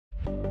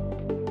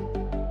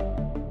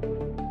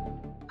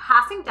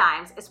Passing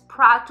Dimes is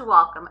proud to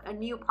welcome a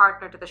new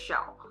partner to the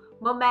show,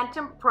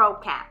 Momentum Pro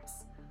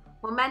Camps.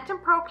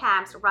 Momentum Pro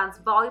Camps runs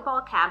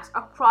volleyball camps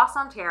across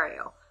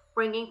Ontario,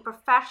 bringing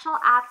professional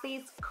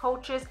athletes,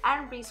 coaches,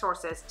 and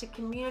resources to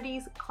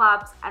communities,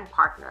 clubs, and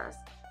partners.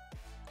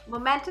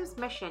 Momentum's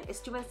mission is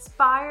to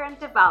inspire and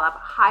develop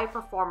high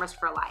performers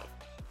for life,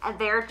 and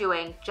they're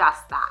doing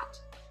just that.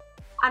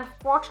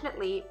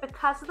 Unfortunately,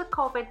 because of the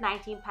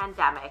COVID-19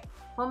 pandemic,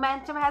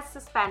 Momentum has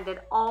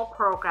suspended all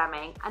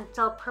programming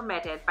until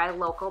permitted by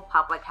local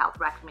public health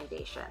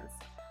recommendations.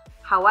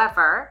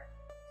 However,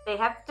 they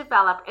have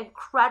developed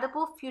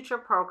incredible future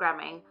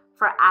programming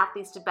for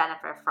athletes to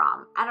benefit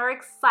from and are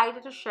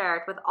excited to share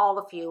it with all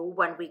of you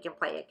when we can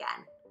play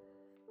again.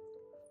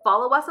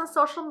 Follow us on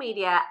social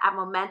media at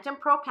Momentum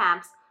Pro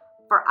Camps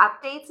for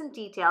updates and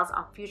details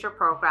on future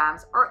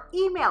programs, or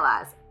email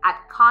us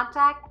at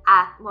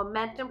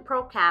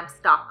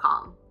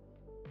contact@momentumprocamps.com.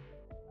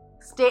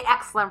 Stay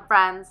excellent,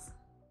 friends.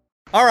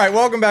 All right,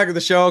 welcome back to the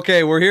show.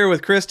 Okay, we're here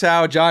with Chris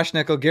Tao, Josh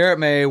Nickel, Garrett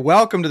May.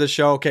 Welcome to the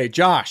show. Okay,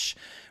 Josh,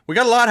 we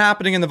got a lot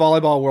happening in the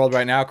volleyball world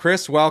right now.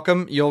 Chris,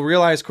 welcome. You'll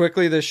realize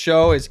quickly this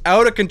show is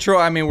out of control.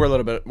 I mean,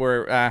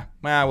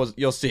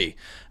 you'll see.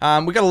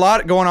 We got a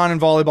lot going on in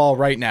volleyball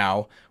right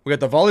now. We got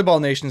the Volleyball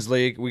Nations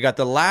League. We got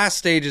the last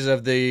stages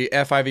of the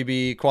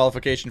FIVB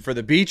qualification for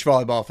the beach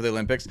volleyball for the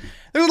Olympics.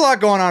 There's a lot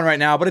going on right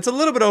now, but it's a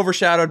little bit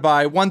overshadowed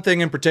by one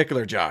thing in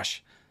particular,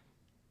 Josh.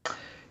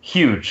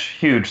 Huge.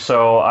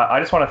 So I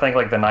just want to thank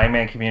the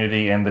 9-man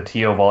community and the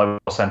TO Volleyball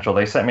Central.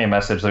 They sent me a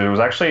message. There was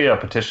actually a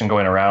petition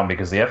going around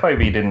because the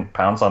FIV didn't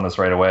pounce on this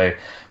right away,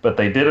 but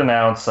they did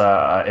announce,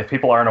 if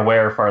people aren't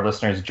aware, for our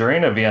listeners,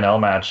 during a VNL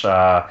match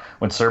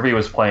when Serbia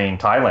was playing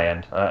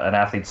Thailand, an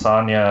athlete,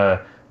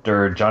 Sanja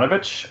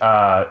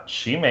Durjanovic,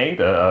 she made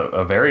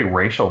a very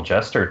racial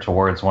gesture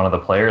towards one of the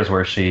players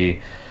where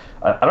she,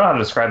 I don't know how to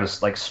describe this,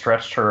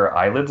 stretched her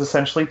eyelids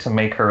essentially to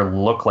make her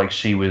look like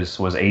she was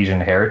Asian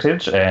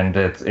heritage, and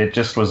it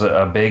just was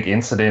a big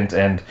incident,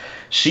 and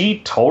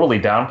she totally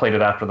downplayed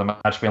it after the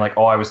match, being like,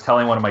 oh, I was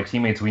telling one of my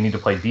teammates we need to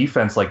play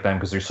defense like them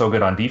because they're so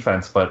good on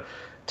defense, but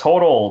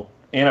total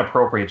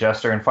inappropriate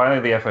gesture. And finally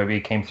the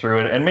FIB came through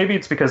it, and maybe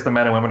it's because the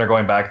men and women are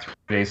going back 3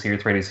 days here,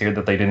 3 days here,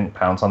 that they didn't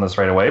pounce on this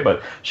right away,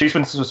 but she's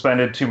been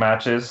suspended 2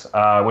 matches,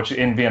 which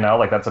in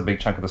VNL, that's a big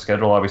chunk of the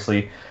schedule,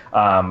 obviously.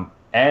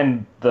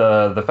 And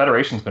the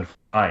federation's been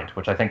fined,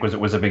 which I think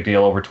was a big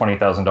deal, over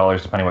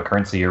 $20,000, depending what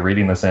currency you're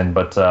reading this in.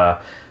 But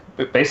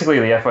basically,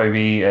 the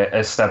FIB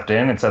has stepped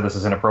in and said this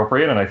is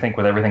inappropriate. And I think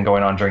with everything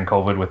going on during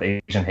COVID with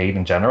Asian hate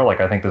in general,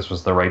 I think this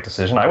was the right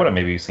decision. I would have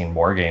maybe seen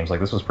more games.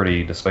 This was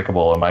pretty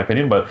despicable, in my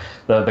opinion. But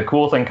the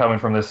cool thing coming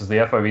from this is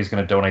the FIB is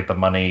going to donate the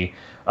money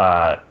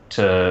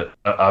to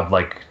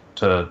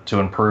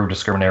improve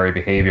discriminatory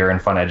behavior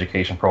and fun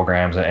education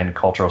programs and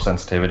cultural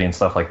sensitivity and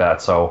stuff like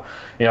that. So,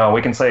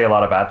 we can say a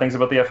lot of bad things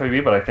about the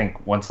FIB, but I think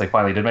once they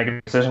finally did make a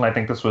decision, I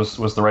think this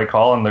was the right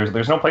call, and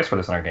there's no place for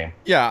this in our game.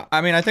 Yeah,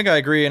 I mean, I think I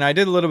agree, and I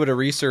did a little bit of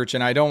research,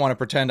 and I don't want to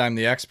pretend I'm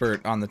the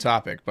expert on the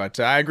topic, but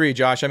I agree,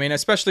 Josh. I mean,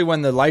 especially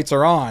when the lights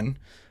are on.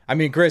 I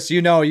mean, Chris,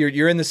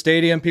 you're in the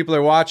stadium, people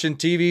are watching,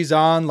 TV's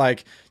on,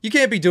 you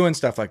can't be doing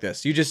stuff like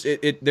this. You just,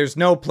 there's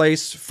no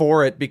place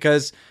for it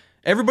because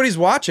everybody's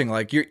watching.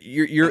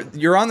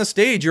 You're on the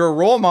stage. You're a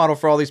role model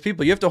for all these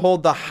people. You have to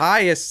hold the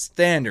highest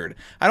standard.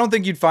 I don't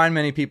think you'd find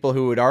many people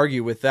who would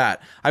argue with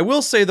that. I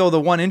will say, though,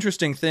 the one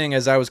interesting thing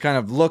as I was kind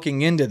of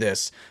looking into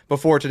this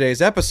before today's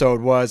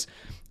episode was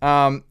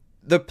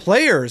the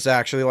players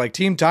actually,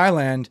 Team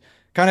Thailand,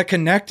 kind of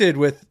connected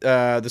with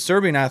the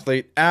Serbian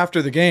athlete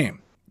after the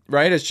game,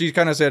 right? As she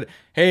kind of said,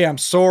 hey, I'm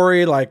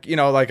sorry, trying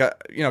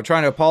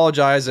to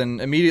apologize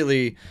and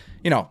immediately,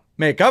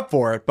 make up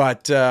for it.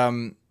 But,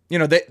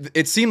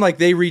 it seemed like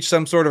they reached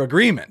some sort of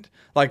agreement,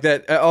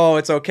 that, oh,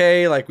 it's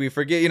okay, we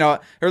forget,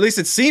 or at least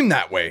it seemed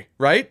that way,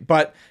 right?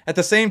 But at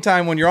the same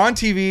time, when you're on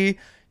TV,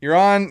 you're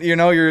on,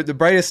 you're the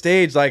brightest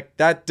stage,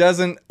 that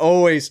doesn't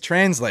always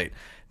translate.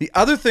 The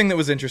other thing that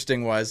was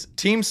interesting was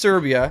Team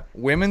Serbia,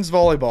 women's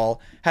volleyball,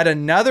 had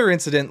another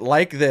incident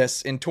like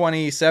this in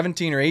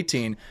 2017 or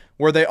 18,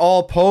 where they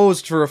all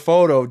posed for a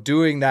photo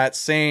doing that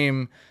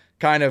same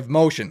kind of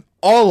motion.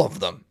 All of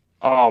them.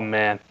 Oh,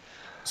 man.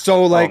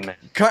 So,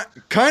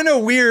 kind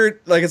of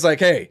weird. It's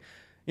hey,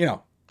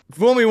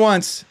 fool me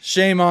once,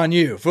 shame on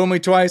you. Fool me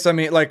twice, I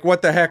mean,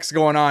 what the heck's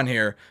going on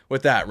here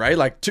with that, right?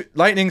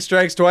 Lightning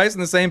strikes twice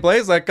in the same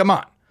place. Come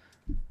on.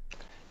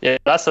 Yeah,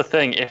 that's the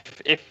thing.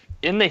 If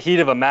in the heat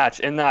of a match,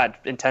 in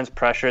that intense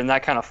pressure, in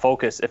that kind of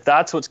focus, if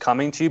that's what's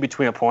coming to you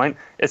between a point,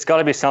 it's got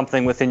to be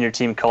something within your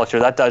team culture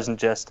that doesn't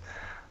just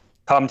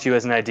come to you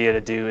as an idea to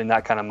do in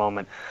that kind of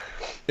moment.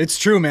 It's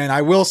true, man.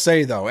 I will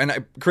say, though,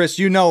 and Chris,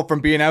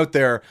 from being out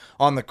there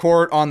on the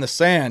court, on the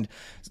sand,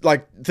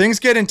 things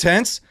get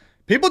intense.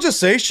 People just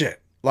say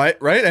shit, right?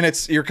 And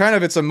it's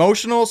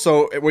emotional.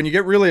 So when you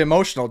get really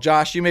emotional,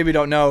 Josh, you maybe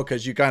don't know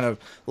because you kind of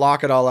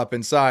lock it all up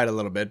inside a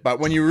little bit. But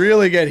when you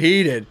really get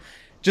heated,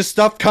 just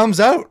stuff comes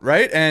out,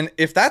 right? And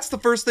if that's the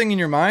first thing in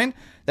your mind,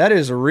 that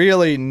is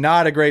really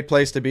not a great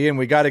place to be. And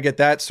we got to get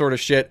that sort of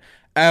shit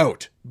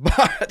out.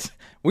 But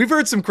we've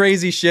heard some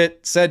crazy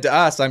shit said to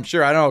us. I'm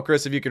sure. I don't know,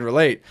 Chris, if you can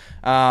relate.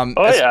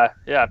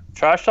 Yeah.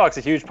 Trash talk's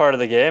a huge part of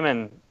the game,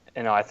 and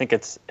I think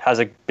it has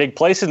a big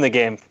place in the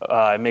game.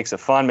 It makes it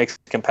fun, makes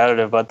it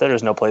competitive, but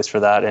there's no place for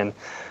that, and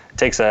it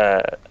takes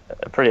a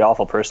pretty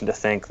awful person to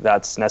think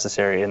that's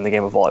necessary in the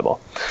game of volleyball.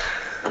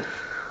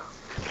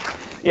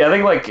 Yeah, I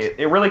think like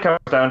it really comes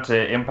down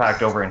to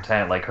impact over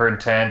intent. Like her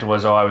intent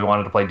was, we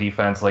wanted to play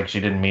defense, like she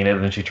didn't mean it,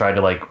 and then she tried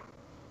to like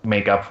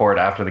make up for it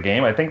after the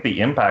game. I think the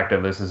impact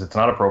of this is it's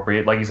not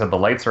appropriate. Like you said, the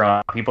lights are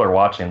on, people are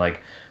watching.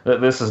 Like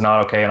this is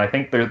not okay. And I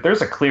think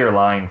there's a clear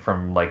line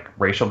from like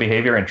racial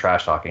behavior and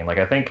trash talking. Like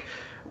I think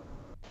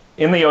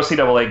in the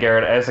OCAA,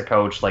 Garrett, as a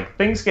coach, like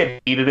things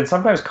get heated, and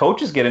sometimes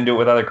coaches get into it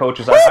with other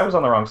coaches. I was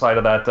on the wrong side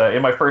of that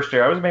in my first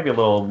year. I was maybe a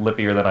little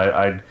lippier than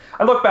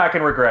I look back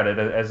and regret it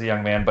as a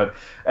young man. But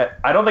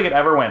I don't think it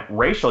ever went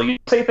racial. You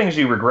say things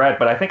you regret,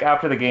 but I think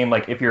after the game,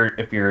 like if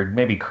you're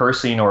maybe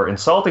cursing or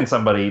insulting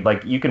somebody,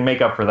 like you can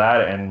make up for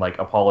that and like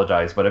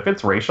apologize. But if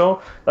it's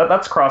racial,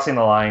 that's crossing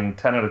the line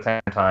 10 out of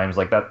 10 times.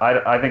 Like that,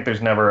 I think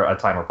there's never a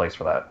time or place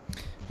for that.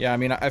 Yeah, I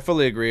mean, I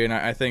fully agree, and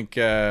I think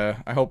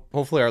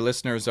hopefully our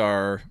listeners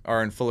are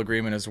in full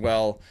agreement as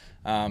well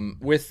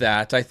with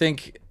that. I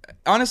think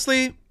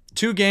honestly,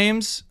 2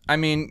 games. I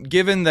mean,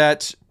 given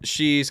that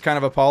she's kind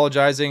of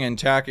apologizing and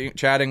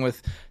chatting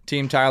with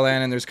Team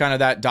Thailand, and there's kind of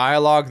that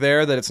dialogue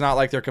there that it's not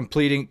like they're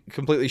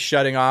completely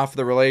shutting off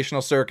the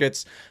relational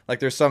circuits. Like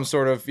there's some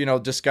sort of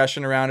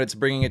discussion around it. It's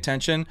bringing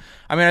attention.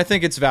 I mean, I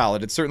think it's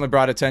valid. It certainly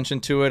brought attention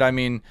to it. I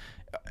mean,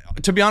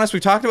 to be honest, we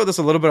talked about this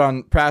a little bit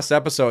on past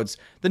episodes.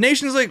 The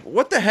nation's like,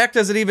 what the heck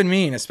does it even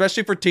mean?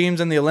 Especially for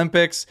teams in the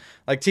Olympics.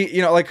 Like,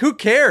 like who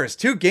cares?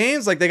 2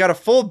 games? Like they got a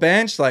full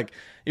bench. Like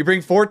you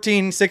bring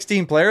 14,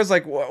 16 players.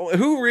 Like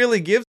who really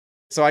gives?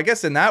 So I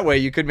guess in that way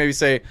you could maybe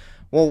say,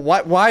 well,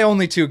 why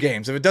only 2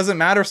 games? If it doesn't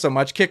matter so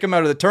much, kick them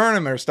out of the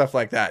tournament or stuff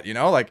like that.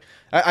 Like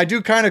I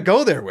do kind of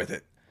go there with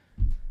it.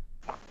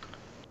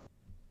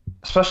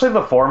 Especially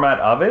the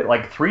format of it.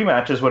 Like 3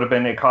 matches would have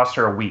been, it cost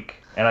her a week.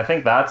 And I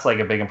think that's like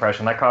a big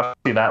impression. That cost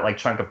you that like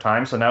chunk of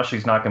time. So now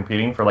she's not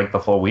competing for like the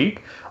full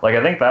week. Like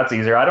I think that's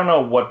easier. I don't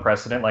know what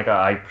precedent. Like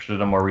I should have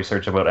done more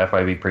research about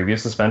FIV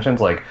previous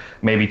suspensions. Like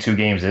maybe 2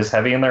 games is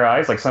heavy in their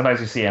eyes. Like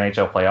sometimes you see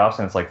NHL playoffs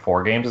and it's like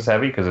 4 games is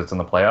heavy because it's in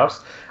the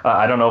playoffs.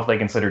 I don't know if they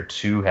consider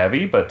 2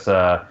 heavy, but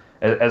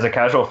as a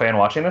casual fan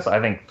watching this,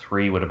 I think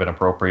 3 would have been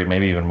appropriate,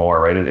 maybe even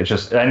more. Right? It's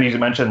just, and you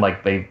mentioned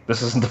like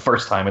this isn't the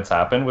first time it's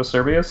happened with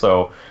Serbia,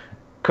 so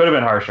could have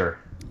been harsher.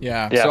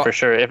 Yeah, so, for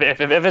sure. If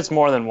it's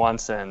more than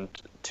once and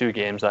 2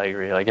 games, I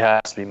agree. Like it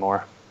has to be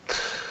more.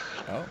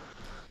 Oh,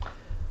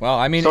 well,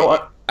 I mean,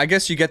 I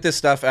guess you get this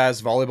stuff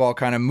as volleyball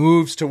kind of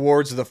moves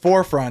towards the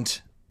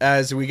forefront.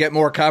 As we get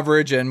more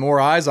coverage and more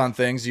eyes on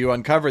things, you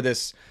uncover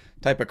this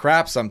type of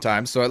crap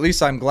sometimes. So at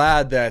least I'm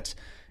glad that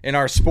in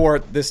our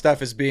sport, this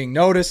stuff is being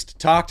noticed,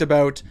 talked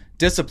about,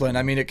 disciplined.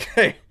 I mean,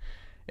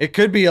 it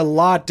could be a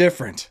lot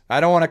different.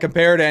 I don't want to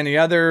compare to any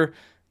other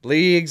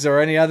leagues or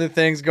any other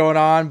things going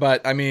on,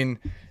 but I mean,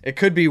 it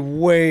could be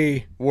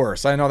way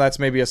worse. I know that's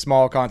maybe a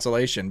small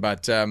consolation,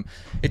 but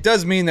it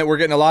does mean that we're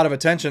getting a lot of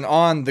attention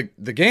on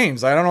the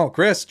games. I don't know,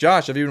 Chris,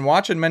 Josh, have you been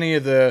watching many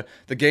of the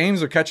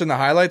games or catching the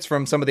highlights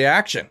from some of the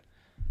action?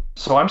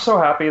 So I'm so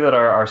happy that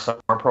our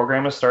summer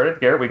program has started,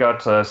 Garrett. We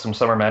got some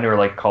summer men who are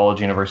like college,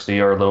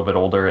 university, or a little bit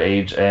older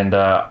age, and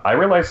I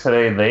realized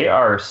today they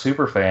are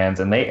super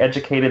fans, and they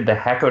educated the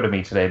heck out of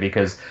me today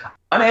because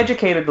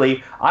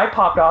uneducatedly, I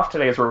popped off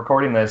today as we're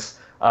recording this.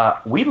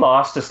 We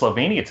lost to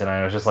Slovenia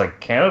tonight. I was just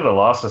like, Canada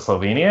lost to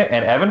Slovenia?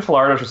 And Evan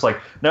Filardo was just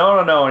like, no.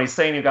 And he's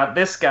saying, we got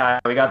this guy.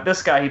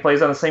 He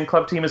plays on the same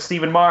club team as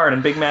Stephen Maher, and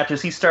in big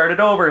matches, he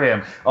started over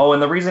him. Oh,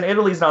 and the reason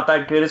Italy's not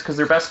that good is because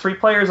their best 3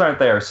 players aren't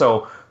there.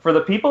 So for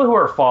the people who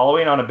are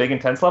following on a big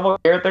intense level,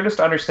 they're just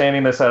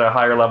understanding this at a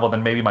higher level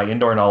than maybe my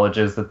indoor knowledge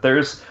is, that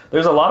there's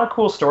a lot of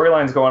cool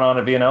storylines going on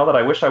at VNL that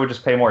I wish I would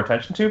just pay more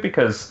attention to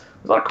because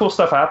there's a lot of cool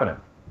stuff happening.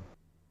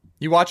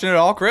 You watching it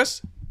all,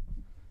 Chris?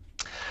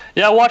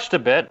 Yeah, I watched a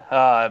bit.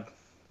 Not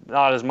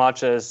as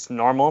much as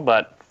normal,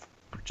 but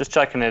just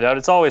checking it out.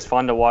 It's always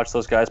fun to watch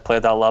those guys play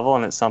at that level,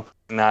 and it's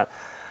something that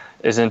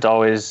isn't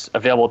always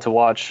available to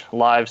watch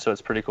live, so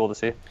it's pretty cool to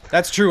see.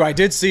 That's true. I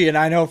did see, and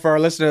I know for our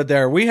listener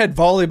there, we had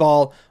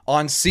volleyball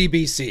on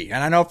CBC,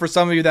 and I know for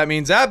some of you that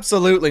means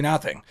absolutely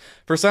nothing.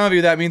 For some of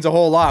you that means a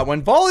whole lot.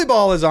 When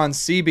volleyball is on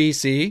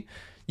CBC,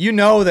 you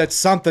know that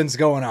something's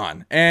going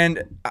on.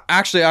 And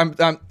actually, I'm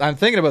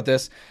thinking about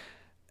this.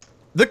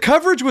 The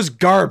coverage was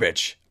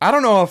garbage. I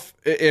don't know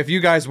if you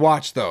guys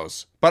watched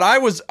those, but I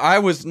was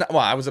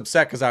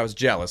upset because I was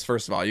jealous.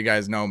 First of all, you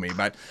guys know me,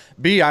 but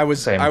B, I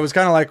was kind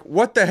of like,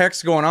 what the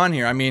heck's going on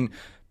here? I mean,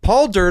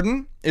 Paul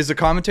Durden is a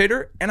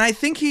commentator, and I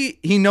think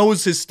he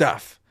knows his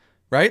stuff,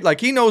 right?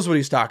 Like he knows what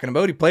he's talking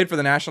about. He played for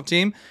the national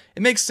team.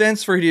 It makes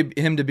sense for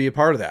him to be a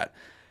part of that.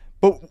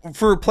 But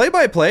for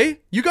play-by-play,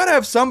 you got to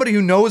have somebody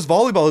who knows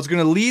volleyball who's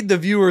going to lead the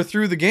viewer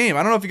through the game.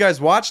 I don't know if you guys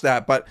watched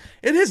that, but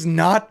it has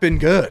not been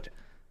good.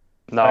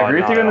 No, I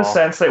agree with not you in at the all.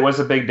 sense that it was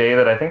a big day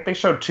that I think they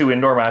showed 2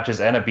 indoor matches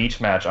and a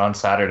beach match on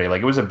Saturday.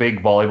 Like it was a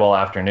big volleyball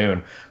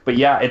afternoon. But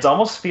yeah, it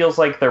almost feels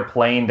like they're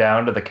playing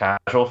down to the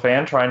casual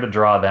fan, trying to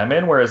draw them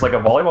in. Whereas like a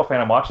volleyball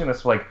fan, I'm watching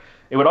this like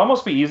it would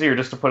almost be easier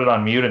just to put it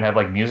on mute and have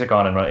like music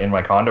on in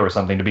my condo or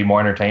something to be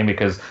more entertained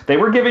because they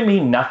were giving me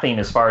nothing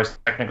as far as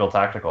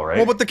tactical, right?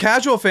 Well, but the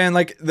casual fan,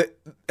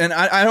 and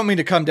I don't mean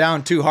to come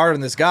down too hard on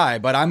this guy,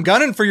 but I'm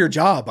gunning for your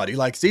job, buddy.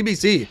 Like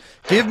CBC,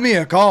 give me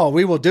a call.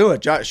 We will do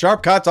it.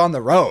 Sharp Cuts on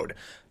the road.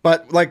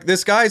 But like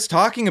this guy's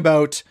talking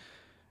about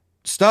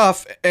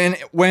stuff, and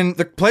when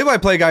the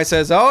play-by-play guy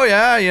says, "Oh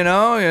yeah, you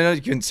know,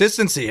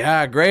 consistency,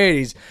 yeah, great.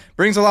 He's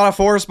brings a lot of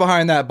force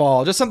behind that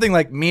ball," just something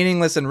like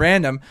meaningless and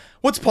random.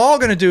 What's Paul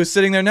gonna do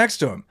sitting there next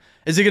to him?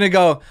 Is he gonna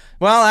go,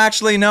 "Well,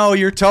 actually, no,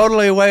 you're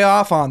totally way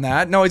off on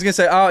that"? No, he's gonna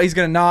say, "Oh," he's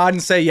gonna nod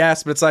and say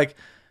yes, but it's like,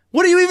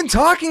 what are you even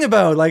talking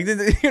about? Like,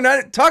 you're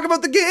not talking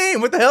about the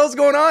game. What the hell's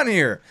going on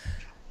here?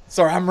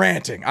 Sorry, I'm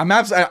ranting. I'm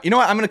absolutely. You know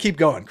what? I'm gonna keep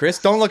going, Chris.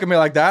 Don't look at me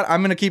like that.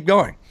 I'm gonna keep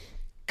going.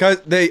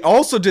 Because they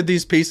also did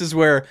these pieces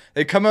where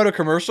they come out of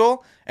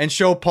commercial and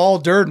show Paul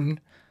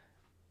Durden,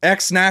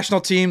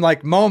 ex-national team,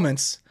 like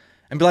moments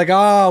and be like,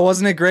 "Oh,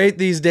 wasn't it great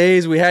these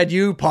days? We had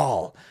you,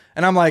 Paul."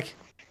 And I'm like,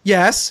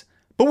 yes,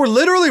 but we're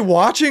literally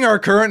watching our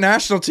current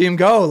national team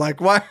go. Like,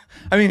 why?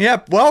 I mean,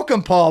 yeah,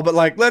 welcome, Paul, but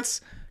like,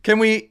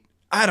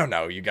 I don't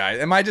know, you guys.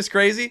 Am I just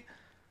crazy?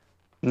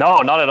 No,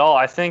 not at all.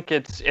 I think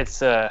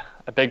it's a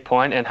big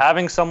point, and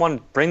having someone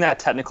bring that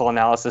technical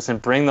analysis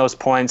and bring those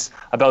points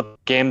about the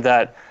game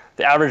that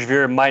the average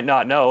viewer might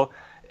not know,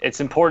 it's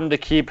important to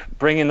keep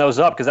bringing those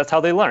up because that's how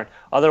they learn.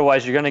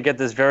 Otherwise, you're going to get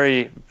this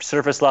very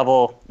surface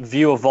level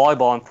view of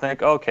volleyball and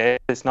think, okay,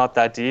 it's not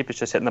that deep. It's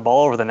just hitting the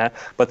ball over the net.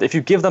 But if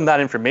you give them that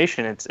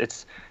information,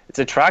 it's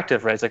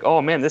attractive, right? It's like, oh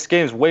man, this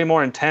game's way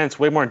more intense,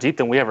 way more deep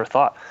than we ever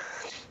thought.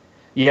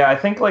 Yeah, I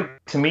think, like,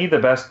 to me, the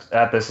best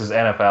at this is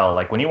NFL.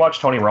 Like, when you watch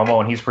Tony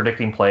Romo and he's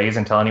predicting plays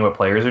and telling you what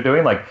players are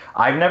doing, like,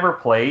 I've never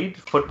played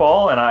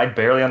football and I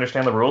barely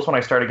understand the rules when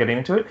I started getting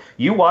into it.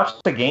 You watch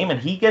the game and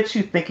he gets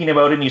you thinking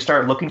about it and you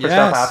start looking for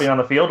stuff happening on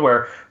the field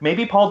where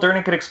maybe Paul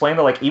Durden could explain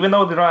that, like, even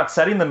though they're not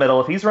setting the middle,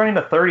 if he's running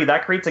to 30,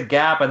 that creates a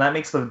gap and that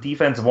makes the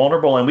defense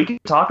vulnerable and we can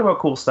talk about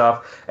cool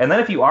stuff. And then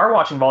if you are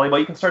watching volleyball,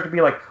 you can start to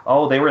be like,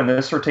 oh, they were in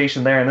this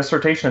rotation there and this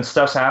rotation and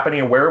stuff's happening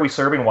and where are we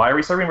serving, why are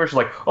we serving, versus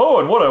like, oh,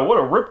 and what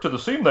a rip to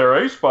the seam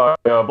there, ace by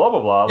blah, blah,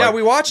 blah. Yeah, like,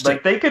 we watched like,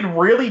 it. They could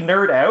really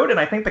nerd out, and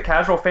I think the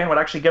casual fan would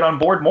actually get on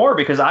board more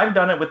because I've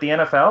done it with the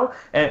NFL,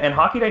 and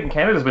Hockey Night in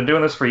Canada has been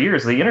doing this for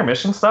years. The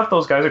intermission stuff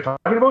those guys are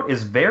talking about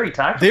is very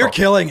tactical. They're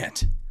killing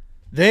it.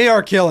 They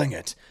are killing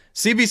it.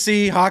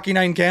 CBC, Hockey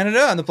Night in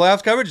Canada, and the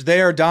playoffs coverage,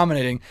 they are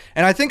dominating.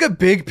 And I think a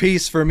big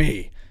piece for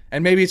me,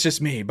 and maybe it's just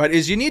me, but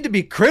is you need to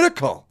be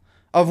critical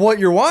of what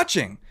you're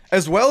watching,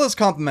 as well as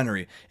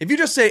complimentary. If you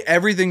just say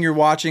everything you're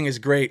watching is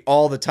great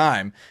all the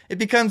time, it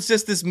becomes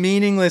just this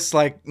meaningless,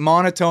 like,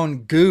 monotone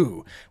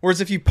goo. Whereas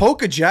if you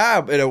poke a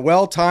jab at a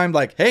well-timed,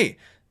 like, hey,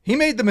 he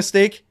made the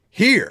mistake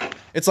here,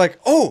 it's like,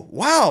 oh,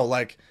 wow,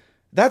 like,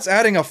 that's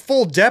adding a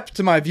full depth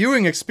to my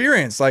viewing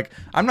experience. Like,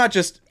 I'm not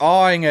just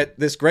awing at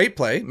this great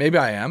play, maybe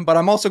I am, but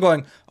I'm also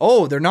going,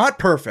 oh, they're not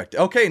perfect.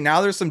 Okay,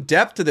 now there's some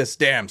depth to this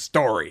damn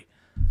story.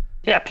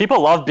 Yeah, people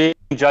love being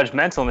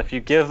judgmental, and if you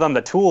give them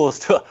the tools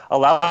to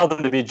allow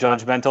them to be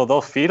judgmental, they'll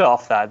feed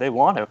off that. They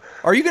want to.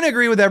 Are you going to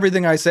agree with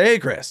everything I say,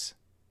 Chris?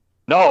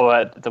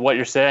 No, what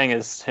you're saying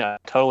is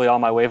totally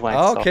on my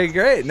wavelength. Okay,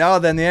 great. No,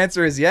 then the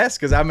answer is yes,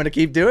 because I'm going to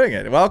keep doing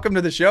it. Welcome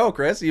to the show,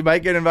 Chris. You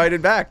might get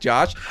invited back,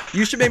 Josh.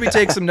 You should maybe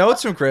take some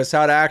notes from Chris,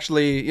 how to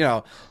actually,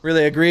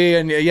 really agree.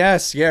 And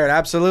yes, Garrett,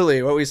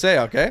 absolutely what we say,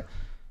 okay?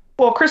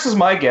 Well, Chris is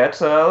my get.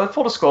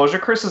 Full disclosure,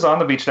 Chris is on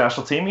the beach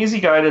national team.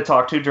 Easy guy to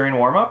talk to during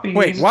warm-up.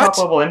 Wait, he's what? a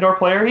top-level indoor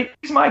player.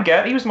 He's my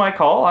get. He was my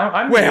call.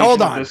 Wait,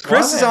 hold on.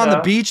 Chris is on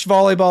the beach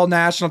volleyball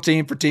national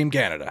team for Team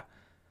Canada.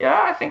 Yeah,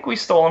 I think we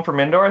stole him from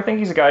indoor. I think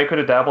he's a guy who could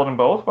have dabbled in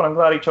both, but I'm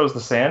glad he chose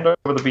the sand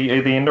over the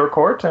indoor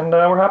court, and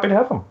we're happy to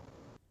have him.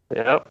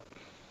 Yep.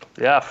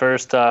 Yeah,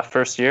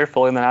 first year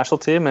fully in the national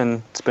team,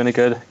 and it's been a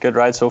good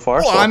ride so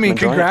far. Well, so I mean,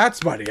 congrats,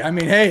 buddy. I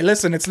mean, hey,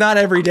 listen, it's not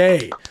every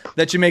day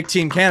that you make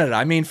Team Canada.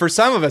 I mean, for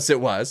some of us it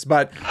was,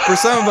 but for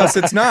some of us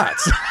it's not.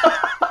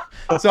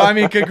 So, I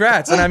mean,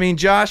 congrats. And I mean,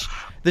 Josh,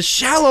 the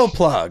shallow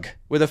plug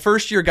with a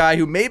first-year guy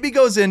who maybe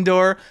goes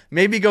indoor,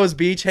 maybe goes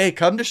beach. Hey,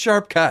 come to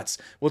Sharp Cuts.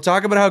 We'll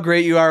talk about how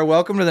great you are.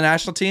 Welcome to the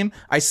national team.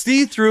 I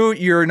see through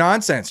your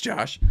nonsense,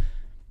 Josh.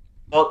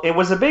 Well, it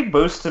was a big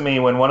boost to me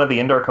when one of the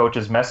indoor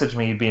coaches messaged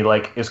me, be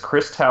like, is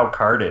Chris Tao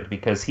carded?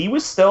 Because he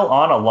was still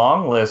on a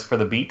long list for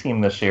the B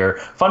team this year.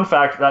 Fun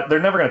fact, they're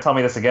never going to tell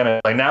me this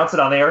again. I announce it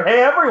on the air,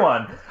 hey,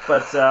 everyone.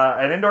 But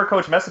an indoor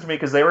coach messaged me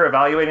because they were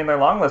evaluating their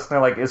long list. And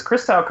they're like, is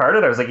Chris Tao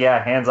carded? I was like,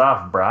 yeah, hands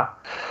off, brah.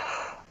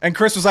 And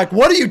Chris was like,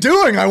 what are you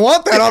doing? I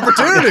want that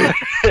opportunity.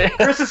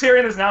 Chris is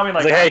hearing this now being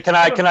like, hey, can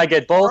I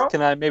get both?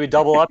 Can I maybe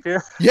double up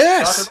here?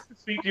 Yes.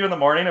 Speak to you in the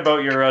morning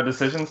about your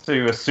decisions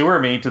to sewer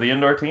me to the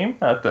indoor team.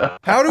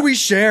 How do we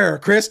share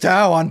Chris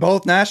Tao on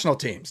both national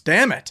teams?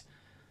 Damn it.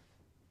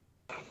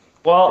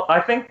 Well, I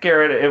think,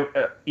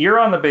 Garrett, you're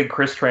on the big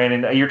Chris train,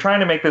 and you're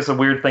trying to make this a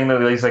weird thing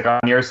that he's like on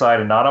your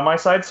side and not on my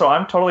side. So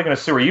I'm totally going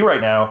to sewer you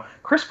right now.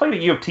 Chris played at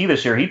U of T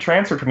this year. He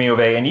transferred from U of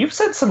A, and you've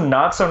said some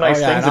not so nice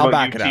things about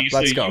back U it of T. up.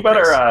 Let's so go, you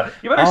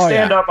better,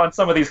 stand up on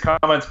some of these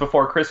comments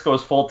before Chris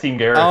goes full Team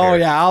Garrett. Oh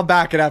here. yeah, I'll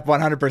back it up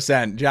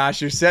 100%.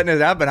 Josh, you're setting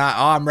it up, and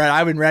I'm ready.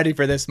 I've been ready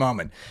for this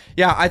moment.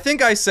 Yeah, I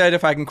think I said,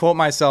 if I can quote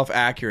myself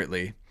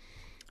accurately,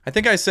 I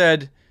think I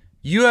said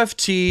U of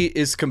T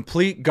is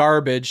complete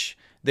garbage.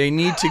 They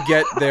need to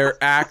get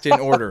their act in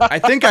order. I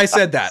think I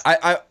said that.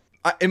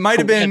 It might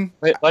have been.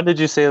 Wait, when did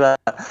you say that?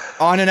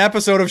 On an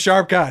episode of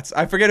Sharp Cuts.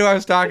 I forget who I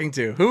was talking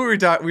to. Who were we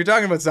talking? We were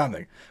talking about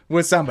something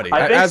with somebody.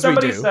 I think as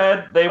somebody we do.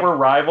 said they were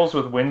rivals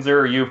with Windsor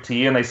or U of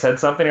T, and they said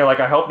something. You're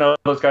like, I hope none of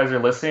those guys are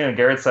listening. And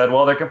Garrett said,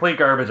 well, they're complete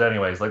garbage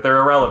anyways. Like, they're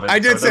irrelevant. I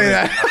did say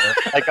that.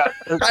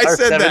 I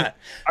said that.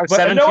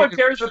 But no one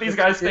cares what these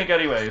guys think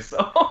anyways. So.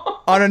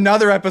 On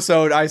another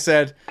episode, I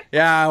said,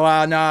 yeah,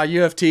 well, no,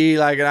 U of T.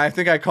 Like, and I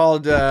think I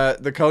called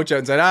the coach out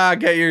and said,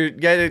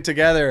 get it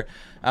together.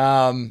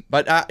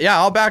 But yeah,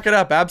 I'll back it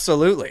up.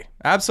 Absolutely.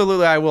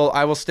 I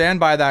will stand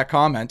by that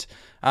comment.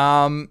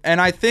 And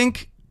I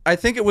think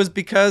it was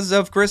because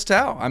of Chris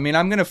Tao. I mean,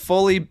 I'm going to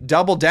fully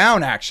double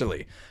down,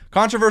 actually.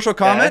 Controversial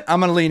comment. I'm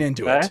going to lean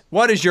into it.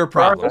 What is your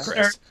problem,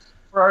 Chris?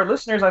 For our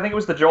listeners, I think it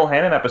was the Joel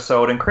Hannon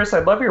episode. And Chris,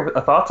 I'd love your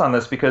thoughts on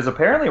this, because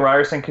apparently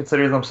Ryerson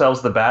considers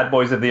themselves the bad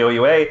boys of the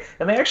OUA,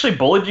 and they actually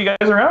bullied you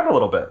guys around a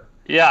little bit.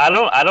 Yeah,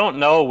 I don't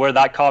know where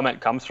that comment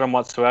comes from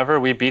whatsoever.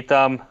 We beat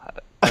them,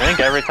 I think,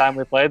 every time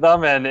we played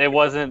them, and it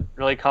wasn't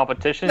really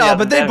competition. No,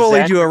 but they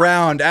bullied you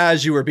around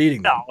as you were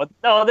beating them.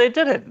 No, they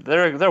didn't.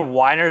 They're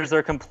whiners.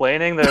 They're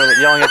complaining.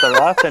 They're yelling at the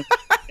ref. And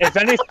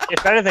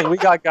if anything, we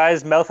got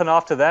guys mouthing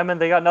off to them,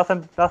 and they got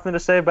nothing to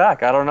say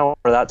back. I don't know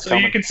where that's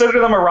coming. So you consider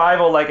them a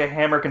rival like a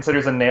hammer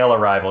considers a nail a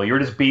rival. You were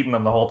just beating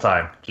them the whole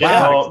time.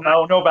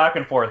 No back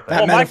and forth.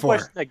 That metaphor.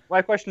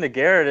 My question to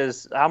Garrett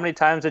is, how many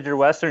times did your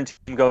Western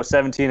team go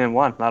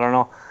 17-1? I don't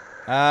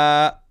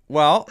know.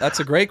 Well, that's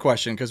a great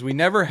question, because we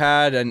never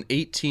had an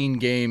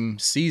 18-game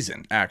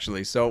season,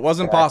 actually, so it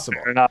wasn't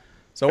possible. Fair enough.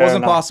 So it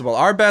wasn't possible.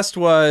 Our best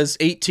was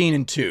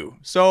 18-2.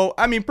 So,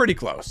 I mean, pretty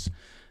close.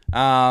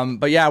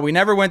 But yeah, we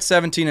never went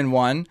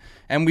 17-1,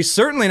 and we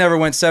certainly never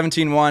went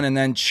 17-1 and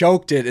then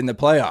choked it in the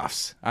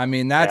playoffs. I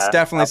mean, that's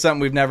definitely something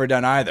we've never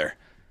done either.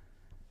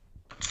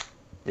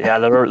 Yeah,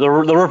 the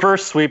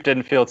reverse sweep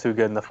didn't feel too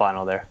good in the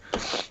final there.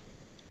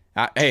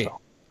 Hey,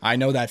 I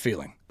know that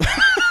feeling.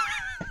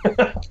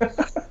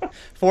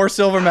 4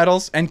 silver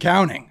medals and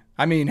counting.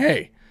 I mean,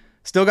 hey,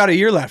 still got a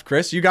year left,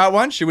 Chris. You got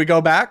one? Should we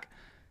go back?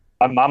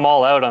 I'm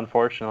all out,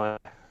 unfortunately.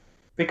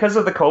 Because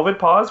of the COVID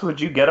pause, would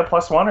you get a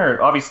 +1?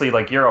 Or obviously,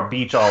 like, you're a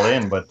beach all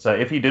in, but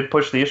if you did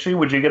push the issue,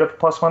 would you get a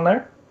 +1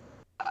 there?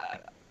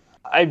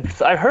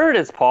 I heard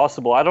it's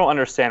possible. I don't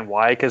understand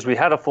why, because we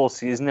had a full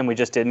season and we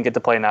just didn't get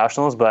to play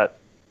nationals, but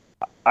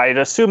I'd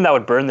assume that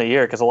would burn the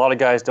year, because a lot of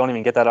guys don't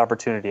even get that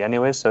opportunity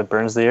anyway, so it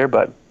burns the year,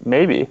 but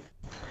maybe.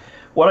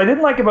 What I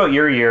didn't like about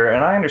your year,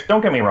 and I understand,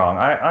 don't get me wrong,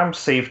 I'm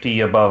safety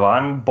above,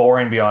 I'm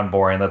boring beyond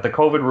boring, that the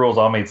COVID rules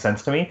all made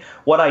sense to me.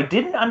 What I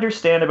didn't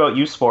understand about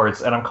U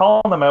Sports, and I'm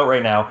calling them out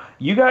right now,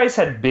 you guys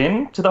had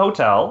been to the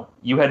hotel,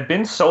 you had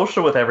been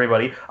social with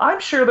everybody, I'm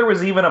sure there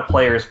was even a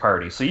players'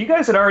 party, so you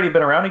guys had already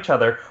been around each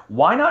other.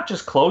 Why not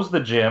just close the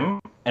gym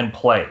and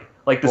play?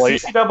 Like, the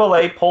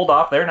CCAA pulled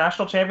off their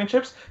national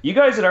championships. You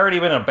guys had already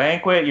been at a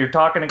banquet. You're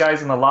talking to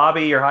guys in the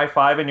lobby. You're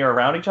high-fiving. You're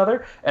around each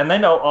other. And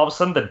then all of a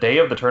sudden, the day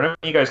of the tournament,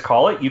 you guys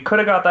call it. You could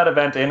have got that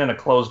event in a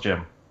closed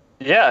gym.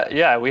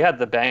 Yeah. We had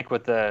the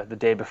banquet the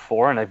day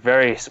before in a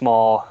very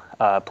small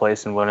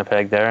place in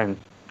Winnipeg there. And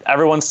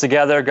everyone's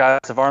together.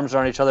 Guys have arms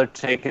around each other,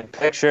 taking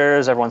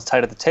pictures. Everyone's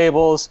tight at the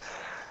tables.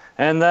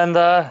 And then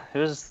it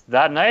was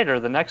that night or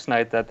the next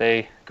night that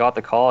they got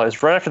the call. It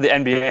was right after the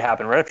NBA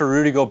happened, right after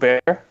Rudy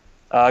Gobert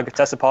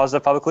tested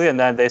positive publicly, and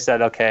then they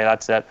said, okay,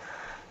 that's it.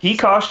 He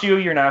cost you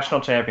your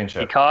national championship.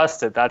 He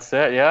cost it, that's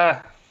it,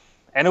 yeah.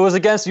 And it was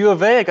against U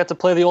of A. I got to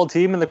play the old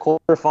team in the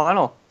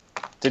quarterfinal.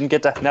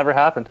 Never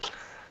happened.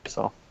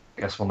 So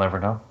I guess we'll never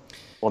know.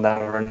 We'll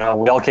never know.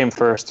 We all came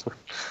first.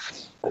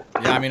 Yeah,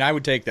 I mean, I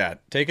would take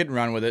that. Take it and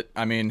run with it.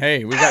 I mean,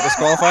 hey, we got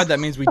disqualified. That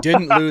means we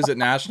didn't lose at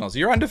nationals.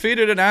 You're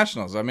undefeated at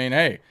nationals. I mean,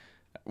 hey,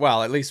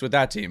 well, at least with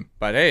that team.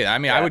 But hey, I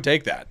mean, I would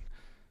take that.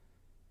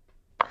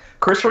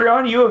 Chris, were you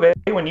on U of A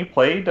when you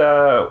played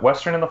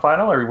Western in the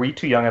final, or were you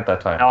too young at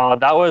that time? No,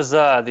 that was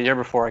the year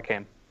before I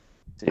came.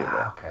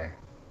 Okay.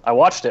 I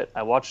watched it,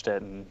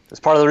 and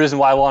it's part of the reason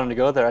why I wanted to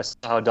go there. I saw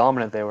how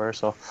dominant they were.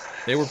 So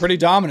they were pretty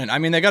dominant. I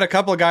mean, they got a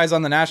couple of guys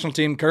on the national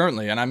team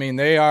currently, and I mean,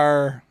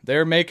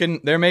 they're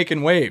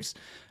making waves.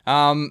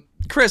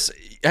 Chris,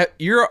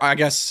 you're, I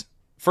guess,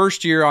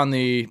 first year on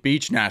the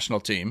beach national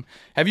team.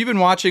 Have you been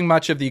watching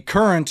much of the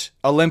current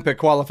Olympic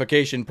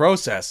qualification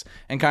process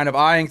and kind of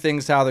eyeing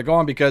things how they're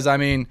going? Because, I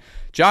mean,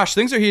 Josh,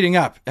 things are heating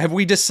up. Have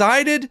we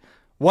decided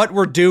what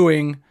we're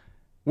doing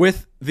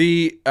with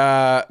the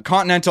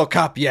Continental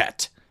Cup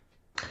yet?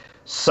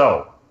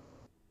 So,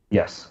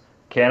 yes.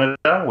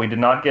 Canada, we did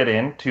not get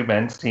in two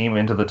men's team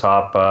into the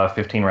top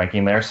 15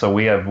 ranking there. So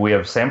we have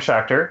Sam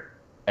Schachter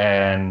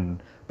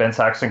and Ben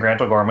Saxton,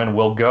 Grant O'Gorman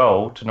will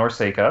go to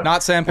NORCECA.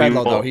 Not Sam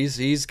Pedlow, though.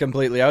 He's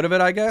completely out of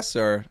it, I guess,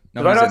 or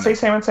no? Did I not say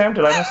Sam and Sam?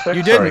 Did I miss it?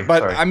 You didn't, sorry, but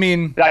sorry. I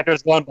mean,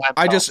 There's one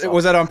by himself,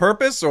 was that on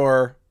purpose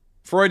or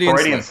Freudian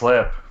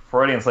slip?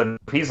 Freudian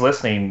slip. If he's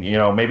listening,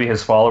 maybe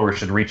his followers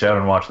should reach out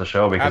and watch the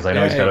show because I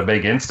know he's got a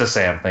big Insta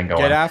Sam thing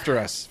going. Get after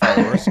us,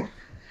 followers.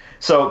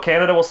 So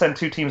Canada will send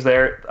two teams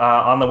there.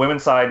 On the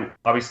women's side,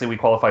 obviously we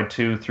qualified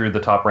two through the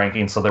top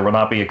rankings, so there will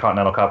not be a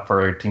Continental Cup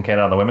for Team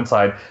Canada on the women's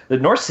side. The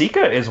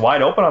NORCECA is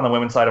wide open on the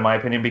women's side, in my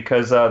opinion,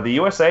 because the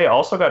USA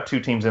also got two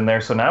teams in there.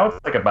 So now it's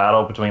like a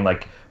battle between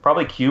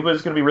probably Cuba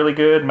is going to be really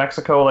good.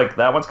 Mexico,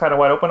 that one's kind of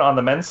wide open. On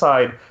the men's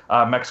side,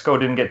 Mexico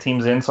didn't get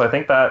teams in, so I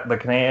think that the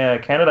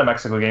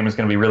Canada-Mexico game is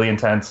going to be really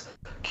intense.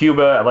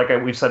 Cuba,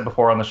 we've said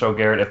before on the show,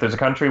 Garrett, if there's a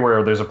country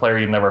where there's a player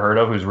you've never heard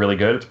of who's really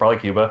good, it's probably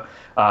Cuba.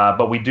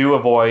 But we do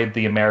avoid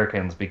the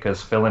Americans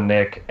because Phil and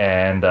Nick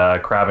and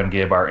Crab and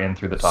Gibb are in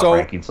through the top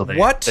ranking, so they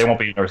won't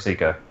be in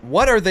NORCECA.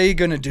 What are they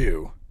going to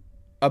do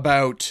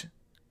about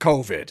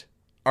COVID?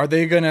 Are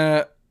they going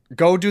to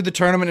go do the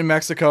tournament in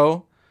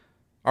Mexico?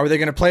 Are they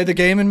going to play the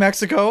game in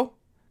Mexico?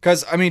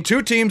 Because,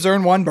 two teams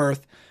earn one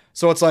berth,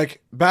 so it's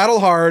battle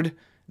hard,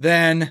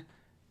 then,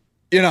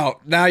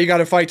 now you got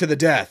to fight to the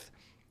death.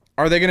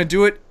 Are they going to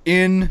do it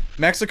in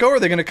Mexico, or are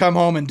they going to come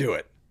home and do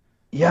it?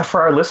 Yeah,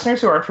 for our listeners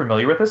who aren't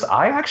familiar with this,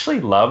 I actually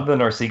love the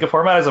NORCECA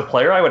format. As a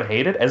player, I would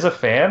hate it. As a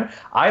fan,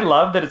 I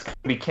love that it's going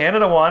to be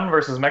Canada 1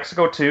 versus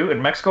Mexico 2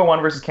 and Mexico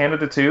 1 versus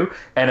Canada 2.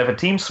 And if a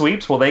team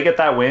sweeps, will they get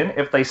that win?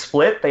 If they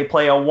split, they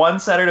play a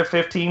 1-setter to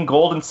 15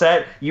 golden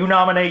set. You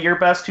nominate your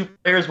best two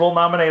players, we'll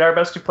nominate our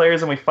best two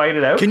players, and we fight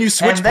it out. Can you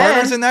switch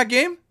partners in that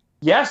game?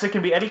 Yes, it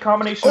can be any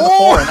combination of the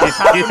four. And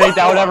do you think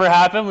that would ever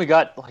happen? We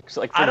got for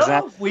I don't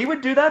know if we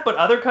would do that, but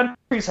other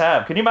countries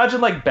have. Can you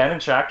imagine Ben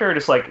and Schachter are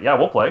just yeah,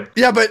 we'll play.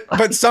 Yeah,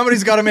 but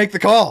somebody's got to make the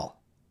call.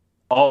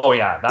 Oh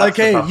yeah, that's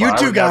hey, you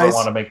two guys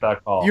want to make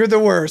that call. You're the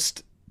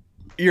worst.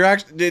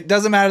 It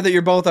doesn't matter that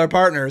you're both our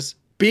partners.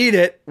 Beat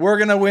it. We're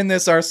gonna win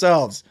this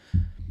ourselves.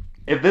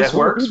 If this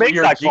works,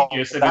 you're a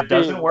genius. If it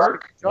doesn't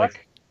work,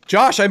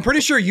 Josh, I'm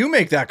pretty sure you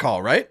make that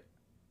call, right?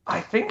 I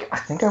think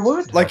I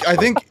would. I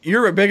think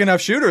you're a big enough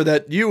shooter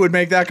that you would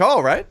make that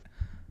call, right?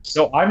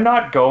 So I'm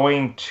not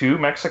going to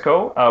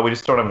Mexico. We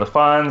just don't have the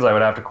funds. I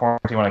would have to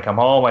quarantine when I come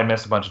home. I'd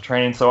miss a bunch of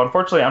training. So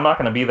unfortunately, I'm not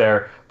going to be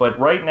there. But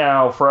right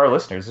now, for our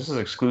listeners, this is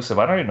exclusive.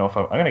 I don't even know if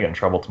I'm going to get in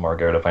trouble tomorrow,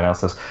 Garrett, if I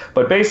announce this.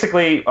 But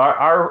basically,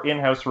 our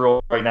in-house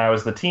rule right now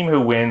is the team who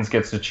wins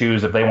gets to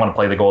choose if they want to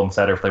play the golden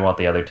set or if they want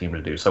the other team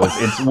to do. So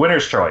it's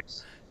winner's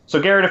choice. So,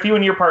 Garrett, if you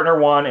and your partner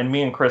won and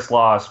me and Chris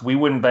lost, we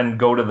wouldn't then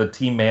go to the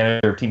team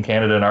manager of Team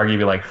Canada and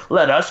argue,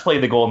 let us play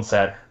the golden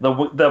set.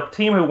 The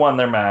team who won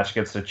their match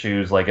gets to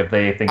choose, if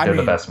they think they're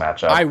the best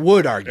matchup. I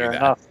would argue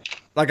that.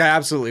 I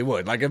absolutely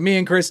would. If me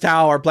and Chris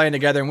Tao are playing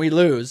together and we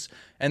lose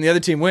and the other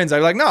team wins,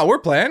 I'd be no, we're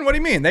playing. What do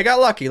you mean? They got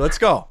lucky. Let's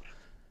go.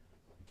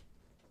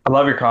 I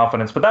love your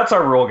confidence, but that's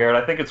our rule,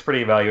 Garrett. I think it's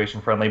pretty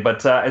evaluation friendly.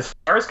 But as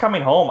far as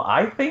coming home,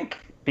 I think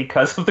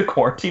because of the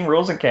quarantine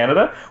rules in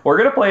Canada, we're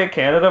going to play a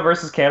Canada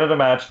versus Canada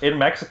match in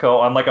Mexico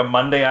on a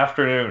Monday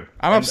afternoon.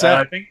 I'm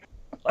upset.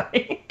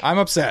 I'm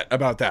upset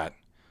about that.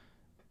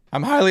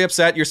 I'm highly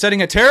upset. You're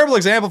setting a terrible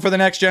example for the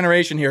next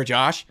generation here,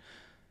 Josh.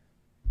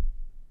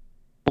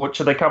 What,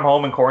 should they come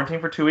home and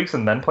quarantine for 2 weeks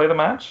and then play the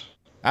match?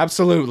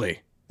 Absolutely.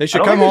 They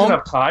should come home. There's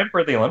enough time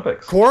for the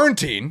Olympics.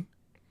 Quarantine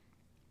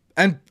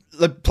and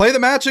play the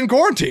match in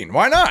quarantine.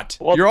 Why not?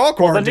 You're all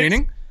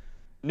quarantining.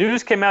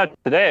 News came out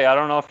today. I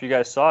don't know if you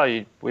guys saw.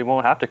 We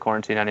won't have to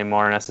quarantine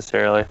anymore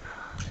necessarily.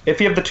 If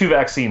you have the two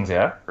vaccines,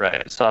 yeah.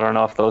 Right. So I don't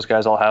know if those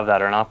guys all have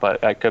that or not,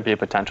 but that could be a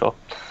potential.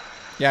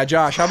 Yeah,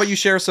 Josh, how about you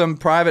share some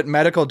private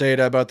medical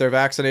data about their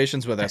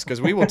vaccinations with us?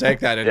 Because we will take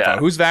that info. Yeah.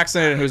 Who's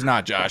vaccinated and who's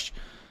not, Josh?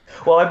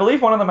 Well, I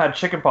believe one of them had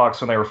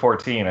chickenpox when they were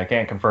 14. I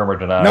can't confirm or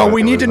deny. No,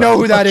 we need to know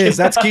who that is.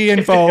 That's key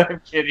info.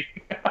 I'm kidding.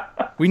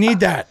 We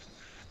need that.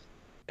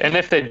 And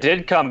if they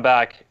did come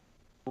back,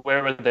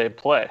 where would they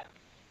play?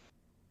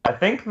 I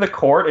think the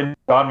court in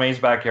John May's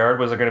backyard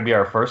was going to be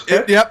our first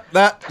pick. Yep,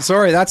 that's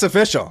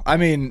official.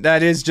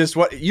 That is just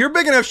what you're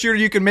big enough shooter.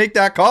 You can make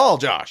that call,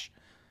 Josh.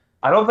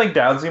 I don't think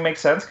Downsview makes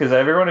sense because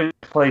everyone who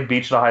played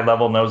beach at a high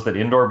level knows that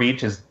indoor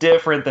beach is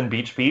different than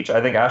beach.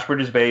 I think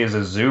Ashbridges Bay is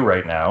a zoo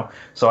right now.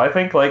 So I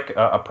think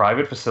a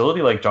private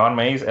facility like John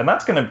May's, and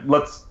that's going to,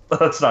 let's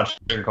not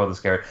sugarcoat this,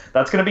 Garrett.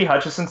 That's going to be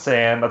Hutchison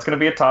Sand. That's going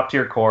to be a top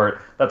tier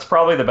court. That's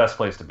probably the best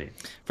place to be.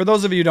 For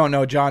those of you who don't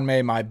know, John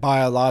May, my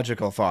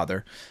biological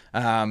father,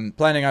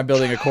 planning on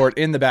building a court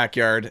in the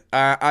backyard.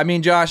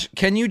 Josh,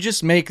 can you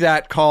just make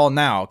that call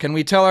now? Can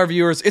we tell our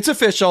viewers it's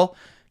official?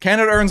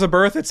 Canada earns a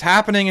berth. It's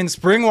happening in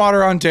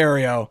Springwater,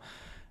 Ontario.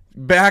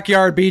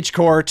 Backyard beach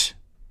court.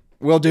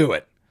 We'll do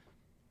it.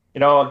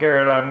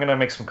 Garrett, I'm going to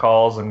make some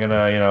calls. I'm going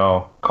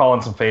to, call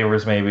in some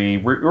favors maybe.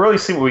 Really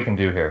see what we can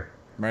do here.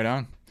 Right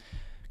on.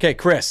 Okay,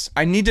 Chris,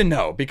 I need to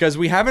know because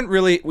we've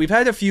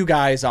had a few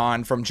guys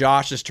on from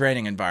Josh's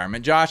training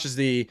environment. Josh is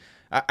the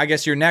I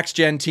guess, your next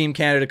gen Team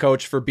Canada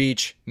coach for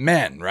beach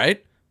men,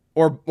 right?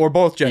 Or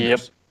both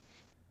genders?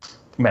 Yep.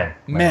 Men.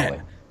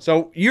 Men.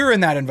 So you're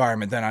in that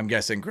environment then, I'm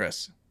guessing,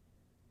 Chris.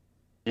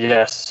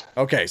 Yes.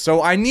 Okay,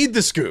 so I need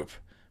the scoop.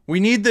 We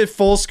need the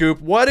full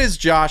scoop. What is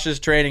Josh's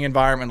training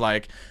environment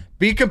like?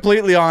 Be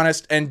completely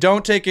honest and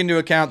don't take into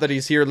account that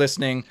he's here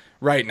listening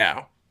right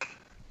now.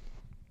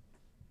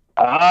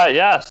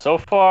 Yeah, so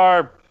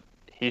far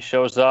he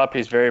shows up.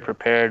 He's very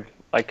prepared.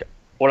 Like,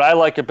 what I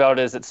like about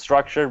it is it's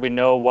structured. We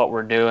know what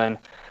we're doing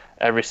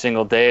every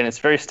single day, and it's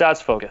very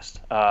stats focused.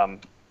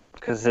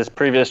 Because his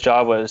previous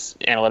job was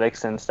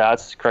analytics and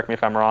stats. Correct me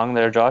if I'm wrong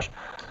there, Josh.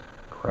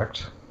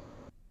 Correct.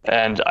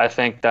 And I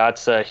think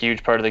that's a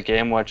huge part of the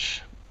game,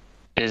 which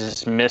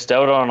is missed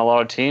out on a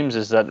lot of teams,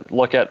 is that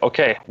look at,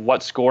 okay,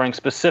 what scoring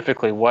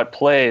specifically, what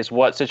plays,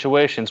 what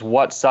situations,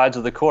 what sides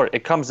of the court.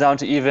 It comes down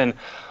to even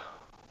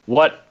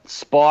what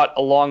spot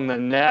along the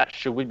net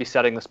should we be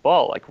setting this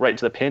ball, like right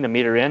to the pin, a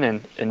meter in,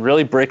 and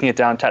really breaking it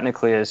down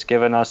technically has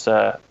given us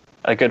a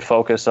good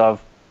focus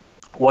of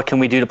what can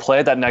we do to play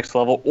at that next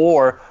level,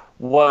 or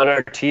what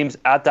are teams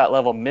at that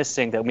level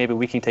missing that maybe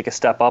we can take a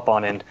step up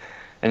on and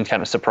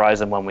kind of surprise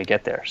them when we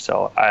get there.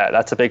 So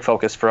that's a big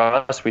focus for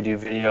us. We do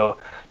video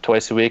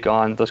twice a week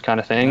on those kind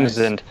of things.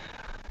 Nice.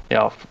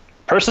 And,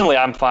 personally,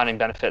 I'm finding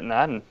benefit in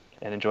that and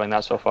enjoying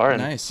that so far.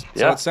 And, nice.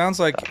 Yeah. So it sounds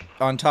like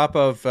on top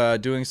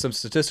of doing some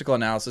statistical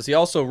analysis, he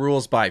also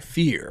rules by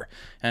fear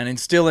and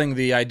instilling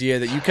the idea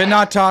that you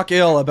cannot talk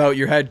ill about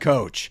your head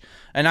coach.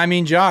 And I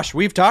mean, Josh,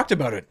 we've talked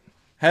about it.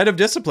 Head of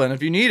discipline,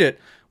 if you need it.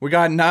 We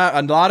got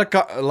a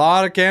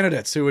lot of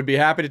candidates who would be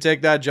happy to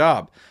take that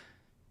job.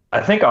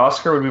 I think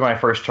Oscar would be my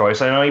first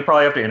choice. I know you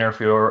probably have to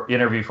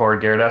interview for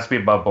it, Garrett. It has to be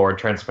above board,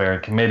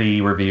 transparent,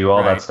 committee review,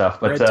 all that stuff.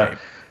 But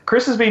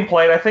Chris is being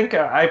played. I think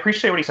I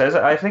appreciate what he says.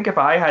 I think if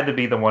I had to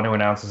be the one who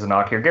announces a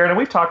knock here, Garrett, and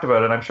we've talked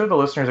about it. I'm sure the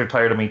listeners are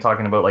tired of me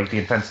talking about like the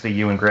intensity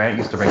you and Grant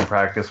used to bring to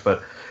practice,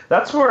 but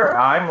that's where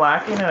I'm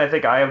lacking, and I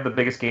think I have the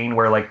biggest gain.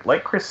 Where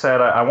like Chris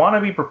said, I want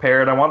to be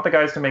prepared. I want the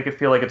guys to make it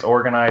feel like it's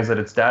organized, that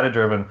it's data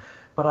driven.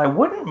 But I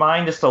wouldn't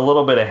mind just a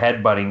little bit of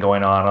headbutting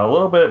going on, a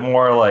little bit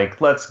more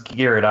like, let's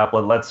gear it up,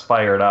 let's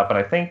fire it up. And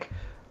I think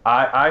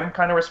I'm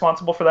kind of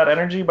responsible for that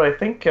energy, but I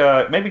think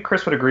maybe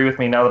Chris would agree with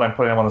me now that I'm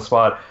putting him on the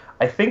spot.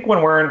 I think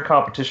when we're in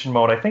competition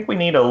mode, I think we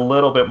need a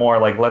little bit more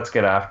like, let's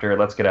get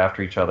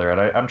after each other. And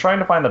I'm trying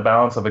to find the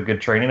balance of a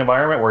good training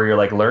environment where you're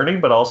like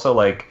learning, but also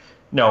like,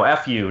 no,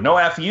 F you,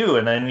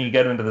 and then you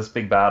get into this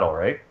big battle,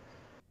 right?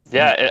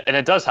 Yeah, and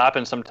it does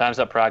happen sometimes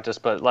at practice,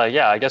 but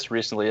I guess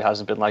recently it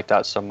hasn't been like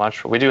that so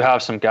much. We do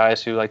have some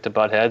guys who like to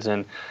butt heads,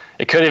 and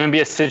it could even be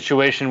a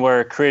situation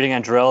where creating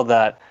a drill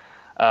that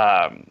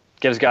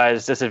gives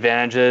guys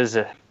disadvantages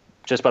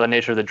just by the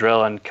nature of the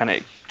drill, and kind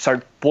of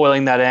start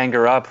boiling that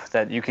anger up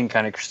that you can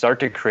kind of start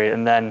to create.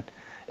 And then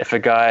if a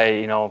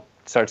guy,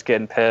 starts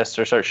getting pissed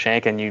or starts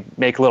shanking, you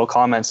make little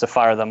comments to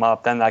fire them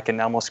up, then that can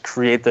almost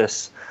create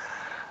this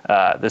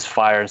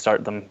fire and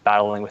start them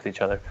battling with each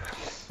other.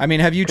 I mean,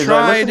 have you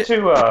tried just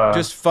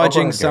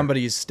fudging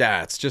somebody's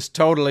stats, just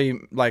totally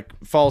like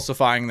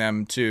falsifying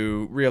them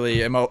to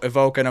really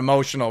evoke an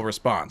emotional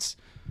response?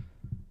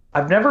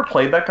 I've never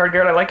played that card,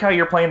 Garrett. I like how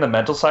you're playing the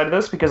mental side of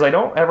this, because I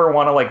don't ever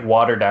want to like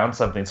water down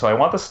something. So I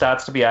want the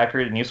stats to be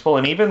accurate and useful.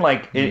 And even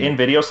like in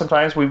video,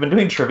 sometimes we've been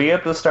doing trivia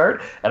at the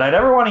start, and I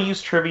never want to use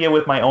trivia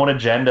with my own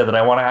agenda that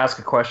I want to ask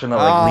a question that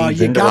like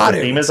leads into what the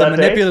theme is that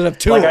day.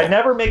 Tool. Like I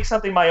never make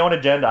something my own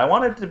agenda. I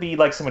want it to be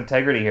like some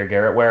integrity here,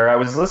 Garrett, where I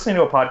was listening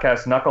to a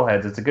podcast,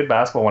 Knuckleheads. It's a good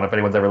basketball one if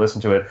anyone's ever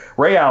listened to it.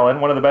 Ray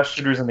Allen, one of the best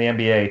shooters in the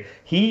NBA,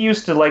 he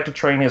used to like to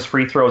train his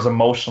free throws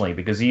emotionally,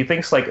 because he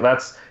thinks like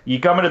you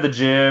come into the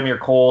gym, you're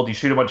cold, you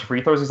shoot a bunch of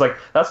free throws. He's like,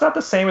 that's not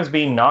the same as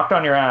being knocked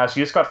on your ass.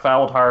 You just got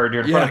fouled hard.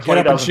 You're in front of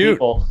 20,000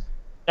 people.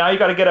 Now you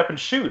got to get up and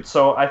shoot.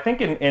 So I think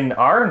in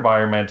our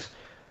environment,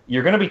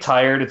 you're going to be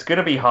tired. It's going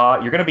to be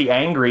hot. You're going to be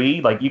angry.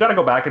 Like, you got to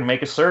go back and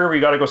make a serve. You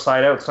got to go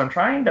side out. So I'm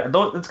trying to.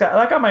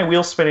 That got my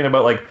wheels spinning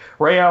about like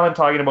Ray Allen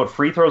talking about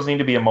free throws need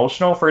to be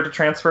emotional for it to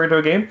transfer into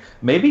a game.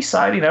 Maybe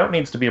siding out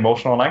needs to be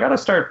emotional, and I got to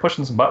start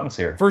pushing some buttons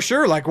here. For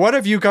sure. Like, what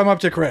if you come up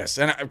to Chris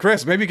and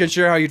Chris, maybe you can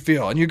share how you'd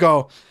feel, and you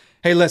go,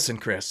 "Hey, listen,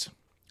 Chris,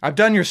 I've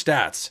done your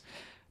stats.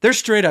 They're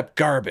straight up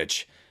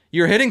garbage.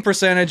 Your hitting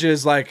percentage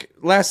is like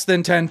less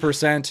than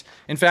 10%.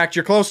 In fact,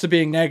 you're close to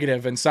being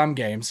negative in some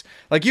games.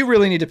 Like, you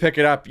really need to pick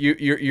it up.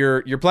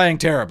 You're playing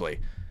terribly."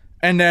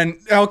 And then,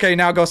 okay,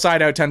 now go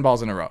side out 10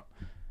 balls in a row.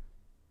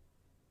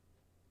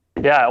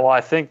 Yeah, well, I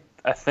think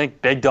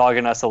big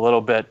dogging us a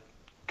little bit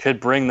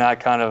could bring that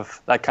kind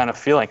of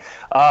feeling.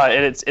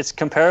 It's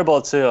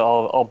comparable to,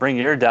 I'll bring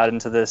your dad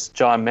into this,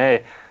 John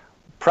May.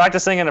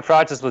 Practicing in a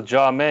practice with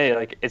John May,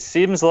 like, it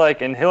seems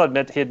like, and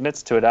he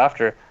admits to it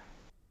after,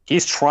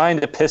 he's trying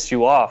to piss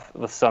you off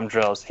with some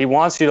drills. He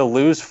wants you to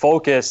lose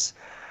focus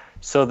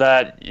so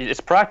that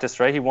it's practice,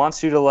 right? He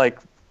wants you to like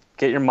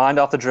get your mind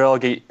off the drill,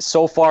 get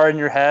so far in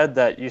your head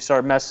that you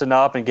start messing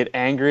up and get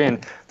angry,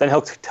 and then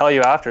he'll tell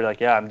you after,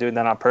 like, yeah, I'm doing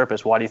that on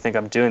purpose. Why do you think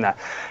I'm doing that?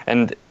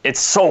 And it's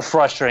so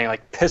frustrating,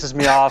 like pisses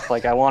me off.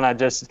 Like I want to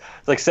just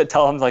like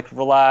tell him like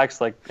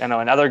relax, like and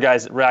other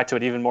guys react to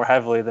it even more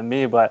heavily than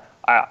me. But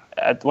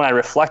when I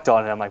reflect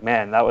on it, I'm like,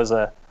 man, that was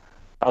a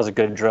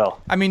good drill.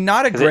 I mean,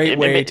 not a great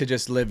way to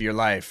just live your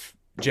life.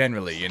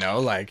 Generally,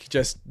 like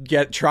just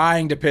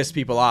trying to piss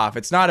people off.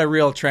 It's not a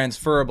real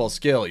transferable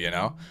skill,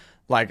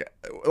 like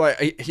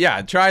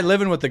yeah, try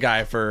living with the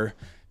guy for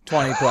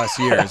 20 plus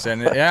years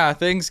and yeah,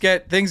 things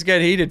get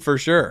heated for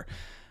sure.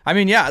 I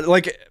mean, yeah,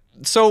 like,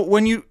 so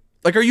when you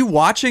like, are you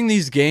watching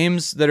these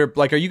games that are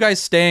like, are you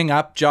guys staying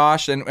up,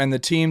 Josh, and the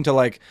team to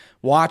like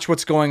watch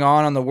what's going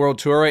on the World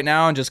Tour right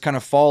now and just kind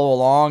of follow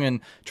along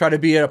and try to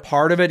be a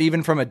part of it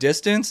even from a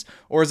distance?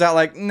 Or is that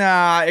like,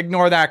 nah,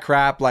 ignore that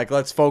crap, like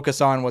let's focus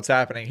on what's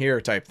happening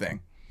here type thing?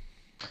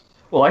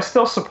 Well, I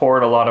still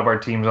support a lot of our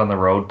teams on the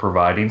road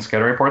providing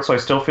scouting reports, so I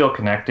still feel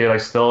connected. I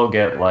still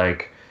get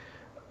like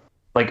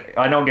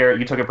I know, Garrett,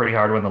 you took it pretty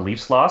hard when the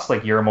Leafs lost.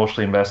 Like, you're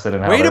emotionally invested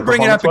in how way to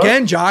bring it up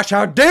again, Josh.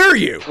 How dare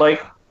you?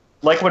 Like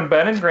when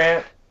Ben and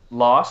Grant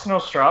lost in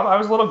Ostrava, I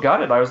was a little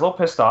gutted. I was a little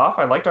pissed off.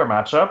 I liked our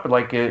matchup, but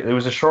like it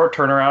was a short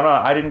turnaround.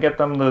 I didn't get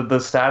them the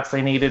stats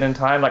they needed in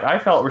time. Like, I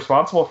felt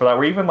responsible for that.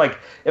 Where even like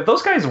if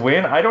those guys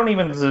win, I don't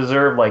even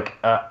deserve like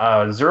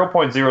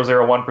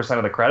 0.001%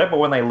 of the credit. But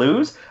when they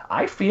lose,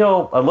 I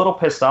feel a little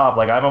pissed off.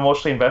 Like, I'm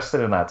emotionally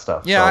invested in that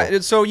stuff. Yeah,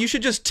 so you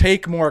should just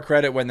take more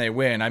credit when they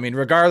win. I mean,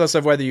 regardless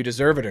of whether you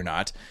deserve it or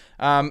not.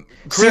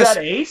 Chris, see that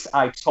ace?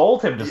 I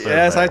told him to serve there.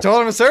 Yes, I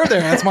told him to serve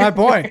there. That's my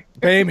point.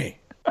 Pay me.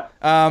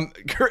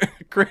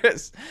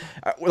 Chris,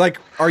 like,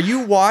 are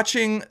you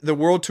watching the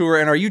World Tour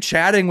and are you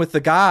chatting with the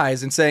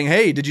guys and saying,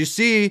 hey, did you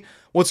see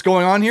what's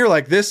going on here?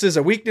 Like, this is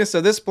a weakness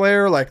of this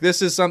player. Like,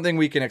 this is something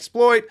we can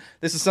exploit.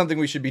 This is something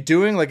we should be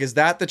doing. Like, is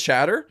that the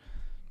chatter?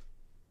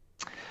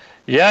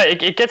 Yeah,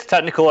 it gets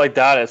technical like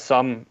that at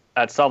some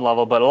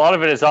level, but a lot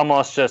of it is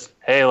almost just,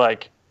 hey,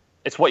 like,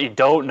 it's what you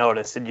don't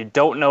notice, and you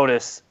don't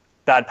notice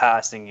bad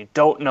passing. You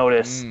don't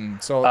notice.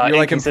 So you're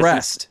like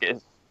impressed.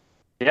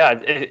 Yeah,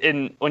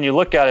 and when you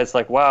look at it, it's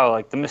like, wow,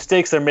 like the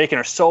mistakes they're making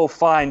are so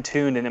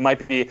fine-tuned, and it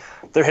might be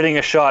they're hitting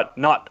a shot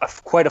not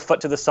quite a foot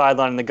to the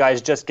sideline, and the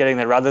guy's just getting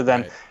there, rather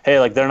than, right, hey,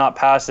 like they're not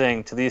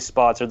passing to these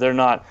spots, or they're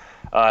not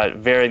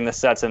varying the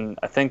sets. And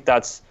I think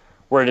that's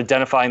where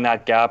identifying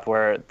that gap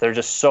where they're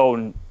just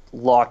so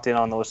locked in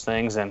on those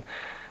things. And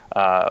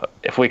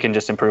if we can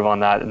just improve on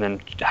that and then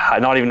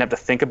not even have to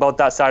think about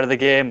that side of the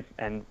game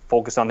and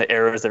focus on the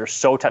errors that are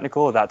so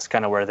technical, that's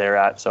kind of where they're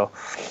at. So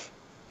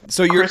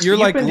you're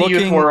like looking to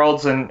Youth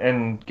Worlds,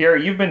 and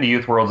Garrett, you've been to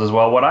Youth Worlds as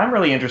well. What I'm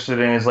really interested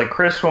in is, like,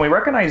 Chris, when we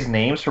recognize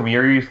names from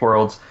your Youth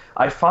Worlds,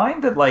 I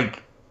find that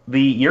like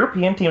the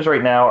European teams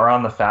right now are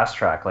on the fast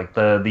track. Like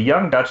the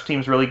young Dutch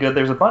team's really good.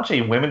 There's a bunch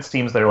of women's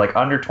teams that are like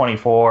under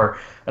 24.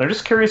 And I'm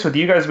just curious, with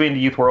you guys being to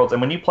Youth Worlds,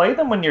 and when you play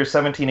them when you're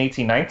 17,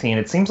 18, 19,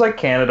 it seems like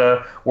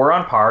Canada, we're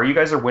on par. You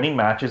guys are winning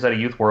matches at a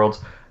Youth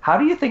Worlds. How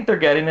do you think they're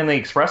getting in the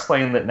express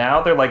lane that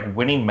now they're like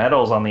winning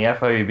medals on the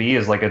FIVB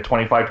as like a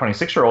 25,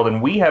 26-year-old,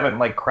 and we haven't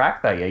like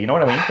cracked that yet? You know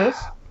what I mean,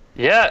 Chris?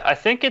 Yeah, I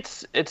think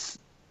it's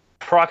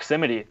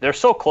proximity. They're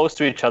so close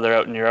to each other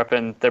out in Europe,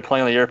 and they're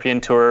playing the European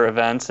Tour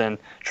events and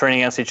training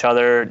against each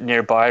other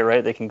nearby,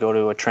 right? They can go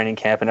to a training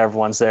camp and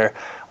everyone's there,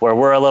 where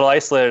we're a little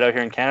isolated out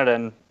here in Canada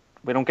and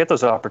we don't get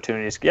those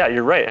opportunities. Yeah,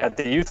 you're right. At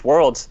the Youth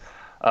Worlds,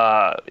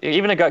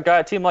 even a guy,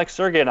 a team like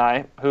Sergey and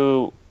I,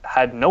 who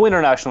had no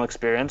international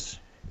experience,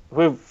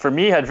 who for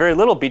me had very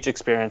little beach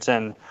experience,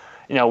 and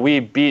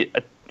we beat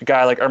a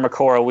guy like Irma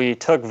Cora. We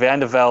took Van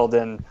de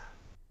Velde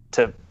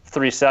to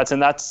 3 sets,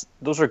 and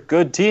those are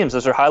good teams.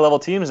 Those are high level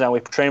teams. Now we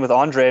trained with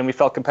Andre and we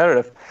felt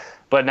competitive,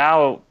 but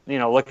now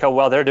look how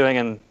well they're doing,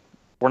 and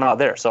we're not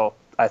there. So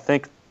I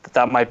think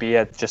that might be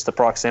it, just the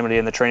proximity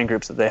and the training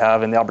groups that they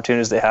have and the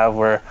opportunities they have,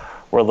 where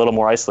we're a little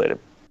more isolated.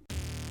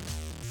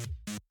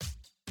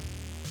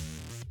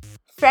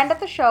 Friend of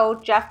the show,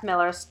 Jeff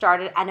Miller,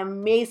 started an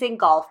amazing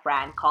golf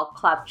brand called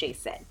Club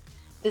Jason.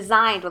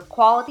 Designed with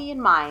quality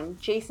in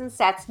mind, Jason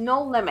sets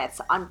no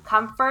limits on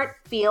comfort,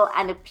 feel,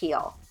 and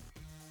appeal.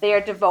 They are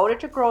devoted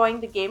to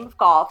growing the game of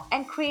golf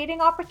and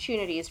creating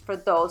opportunities for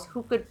those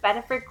who could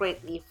benefit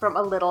greatly from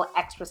a little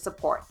extra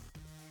support.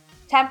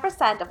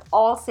 10% of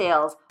all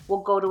sales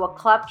will go to a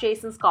Club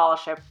Jason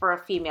scholarship for a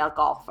female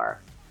golfer.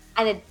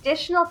 An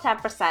additional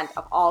 10%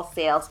 of all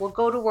sales will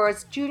go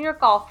towards junior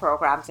golf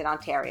programs in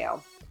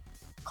Ontario.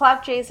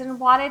 Club Jason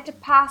wanted to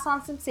pass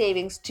on some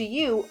savings to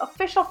you,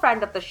 official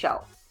friend of the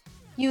show.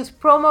 Use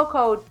promo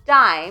code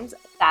DIMES,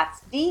 that's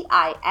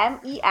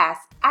DIMES,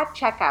 at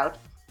checkout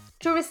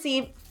to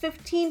receive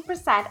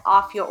 15%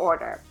 off your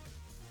order.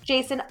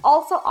 Jason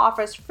also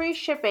offers free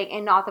shipping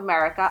in North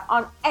America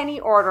on any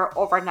order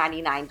over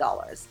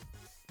 $99.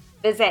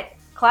 Visit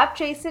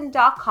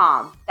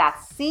clubjason.com,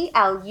 that's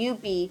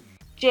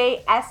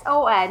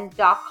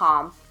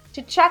CLUBJSON.com,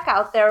 to check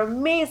out their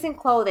amazing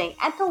clothing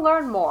and to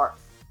learn more.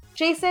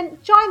 Jason,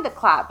 join the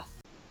club.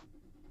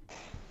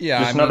 Yeah,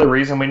 Just another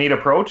reason we need a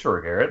pro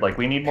tour, Garrett. Like,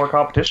 we need more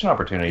competition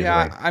opportunities.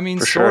 Yeah, I mean,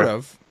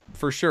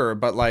 for sure.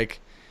 But like,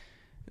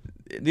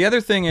 the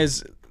other thing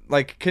is,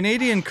 like,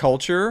 Canadian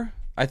culture,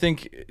 I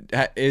think,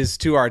 is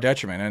to our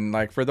detriment. And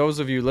like, for those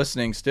of you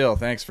listening still,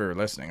 thanks for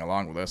listening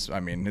along with us. I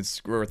mean,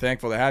 we're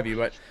thankful to have you.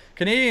 But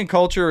Canadian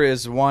culture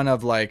is one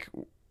of like,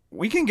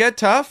 we can get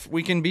tough,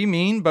 we can be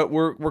mean, but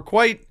we're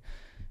quite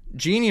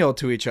genial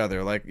to each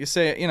other. Like you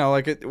say, you know,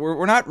 like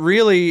we're not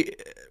really,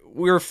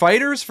 we're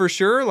fighters for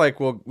sure.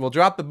 Like we'll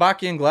drop the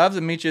bucky and gloves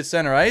and meet you at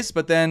center ice,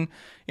 but then,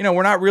 you know,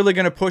 we're not really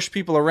going to push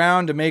people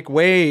around to make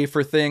way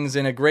for things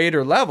in a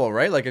greater level,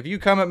 right? Like if you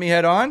come at me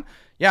head on,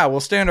 yeah, we'll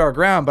stand our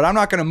ground, but I'm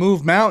not going to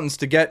move mountains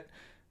to get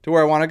to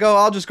where I want to go.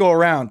 I'll just go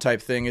around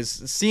type thing is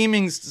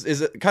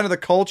kind of the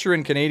culture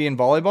in Canadian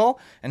volleyball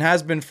and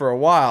has been for a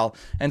while.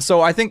 And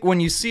so I think when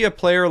you see a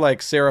player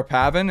like Sarah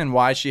Pavin and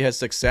why she has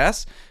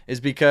success is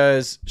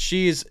because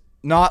she's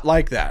not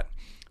like that.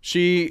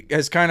 She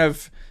has kind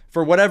of,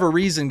 for whatever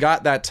reason,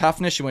 got that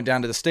toughness. She went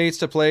down to the States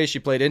to play. She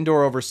played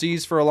indoor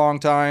overseas for a long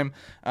time.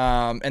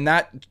 And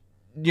that,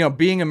 you know,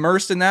 being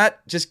immersed in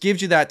that just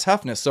gives you that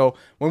toughness. So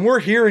when we're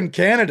here in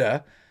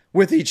Canada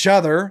with each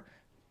other,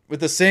 with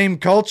the same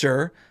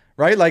culture,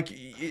 right? Like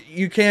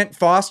you can't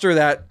foster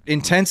that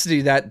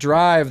intensity, that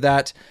drive,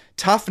 that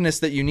toughness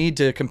that you need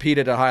to compete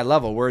at a high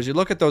level. Whereas you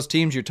look at those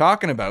teams you're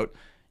talking about,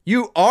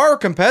 you are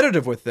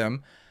competitive with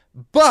them,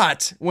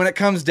 but when it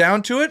comes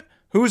down to it,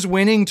 who's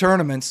winning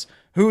tournaments,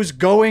 who's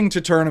going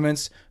to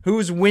tournaments,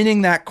 who's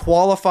winning that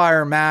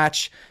qualifier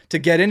match to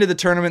get into the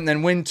tournament and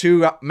then win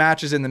 2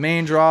 matches in the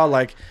main draw.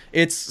 Like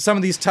it's some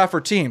of these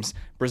tougher teams.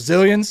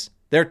 Brazilians,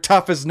 they're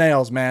tough as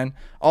nails, man.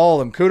 All of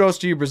them. Kudos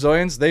to you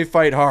Brazilians. They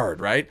fight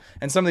hard, right?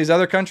 And some of these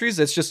other countries,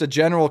 it's just a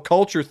general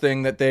culture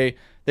thing that they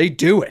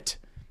do it.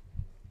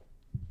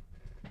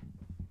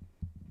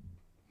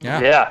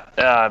 Yeah.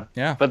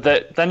 But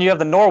then you have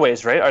the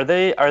Norways, right? Are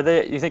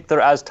they? You think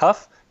they're as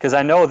tough? Because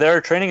I know their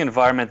training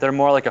environment, they're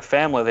more like a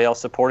family. They all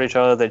support each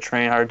other. They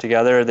train hard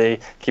together. They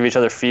give each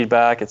other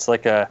feedback. It's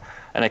like an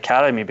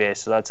academy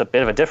base. So that's a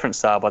bit of a different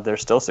style, but they're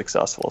still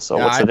successful. So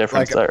what's the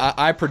difference there?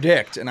 I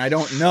predict, and I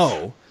don't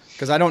know,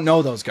 because I don't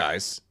know those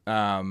guys.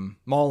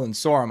 Mull and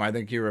Sorum, I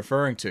think you're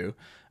referring to.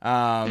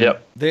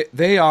 Yep.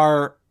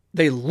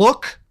 They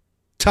look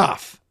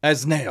tough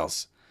as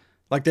nails.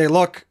 Like they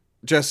look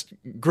just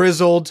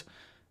grizzled,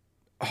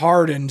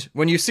 hardened.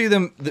 When you see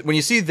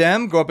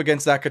them go up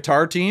against that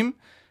Qatar team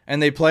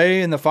and they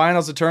play in the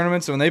finals of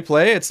tournaments, and when they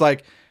play, it's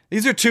like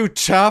these are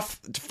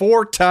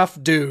 4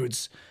 tough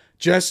dudes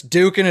just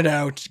duking it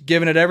out,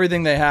 giving it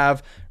everything they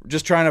have,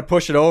 just trying to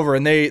push it over,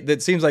 and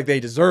it seems like they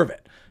deserve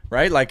it.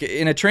 Right? Like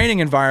in a training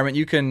environment,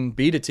 you can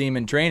beat a team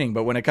in training,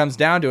 but when it comes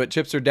down to it,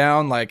 chips are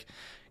down. Like,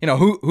 you know,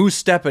 who's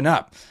stepping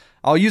up?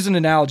 I'll use an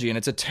analogy, and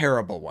it's a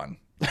terrible one,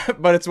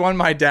 but it's one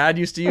my dad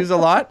used to use a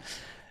lot.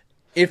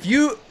 If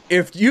you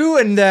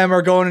and them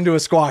are going into a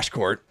squash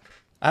court,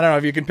 I don't know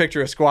if you can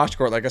picture a squash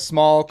court, like a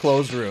small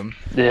closed room.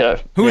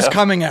 Yeah. Who's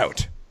coming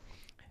out?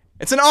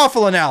 It's an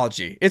awful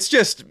analogy. It's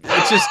just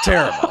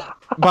terrible.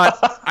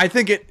 But I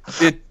think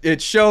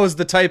it shows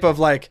the type of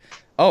like,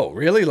 oh,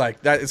 really?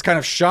 Like that? It's kind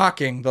of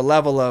shocking the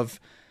level of,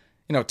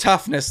 you know,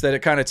 toughness that it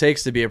kind of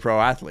takes to be a pro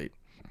athlete.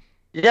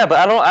 Yeah, but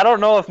I don't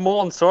know if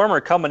Mull and Sorum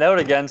are coming out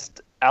against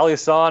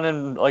Alison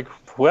and like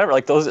whoever.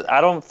 Like those,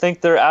 I don't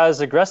think they're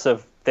as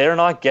aggressive. They're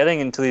not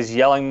getting into these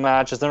yelling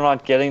matches. They're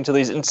not getting into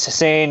these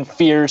insane,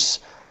 fierce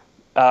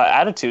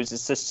attitudes.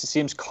 It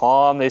seems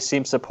calm. They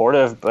seem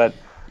supportive, but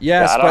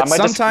yes, but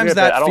sometimes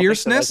that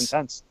fierceness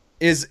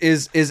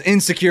is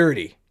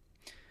insecurity.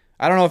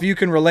 I don't know if you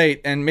can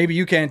relate, and maybe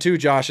you can too,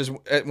 Josh. Is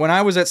when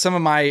I was at some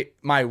of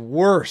my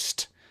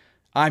worst,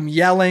 I'm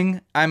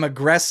yelling, I'm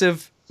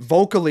aggressive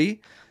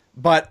vocally,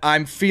 but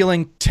I'm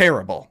feeling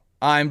terrible.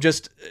 I'm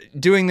just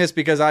doing this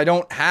because I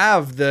don't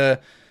have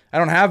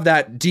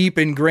that deep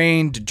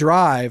ingrained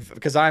drive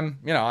because I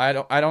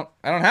don't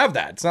have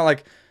that. It's not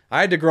like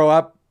I had to grow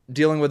up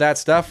dealing with that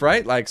stuff,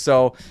 right? Like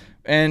so,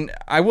 and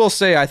I will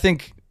say I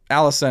think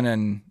Alison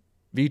and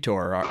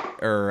Vitor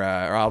or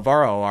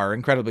Alvaro are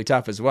incredibly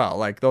tough as well.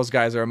 Like those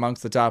guys are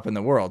amongst the top in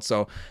the world.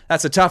 So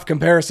that's a tough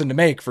comparison to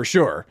make for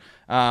sure.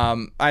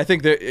 I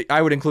think that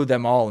I would include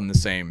them all in the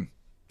same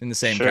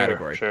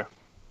category. Sure.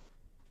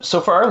 So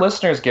for our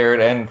listeners, Garrett,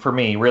 and for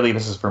me, really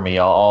this is for me,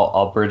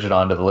 I'll bridge it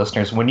on to the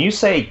listeners. When you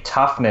say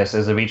toughness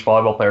as a beach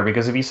volleyball player,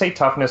 because if you say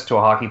toughness to a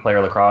hockey player,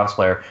 lacrosse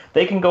player,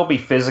 they can go be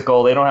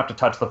physical. They don't have to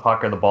touch the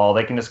puck or the ball.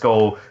 They can just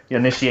go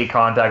initiate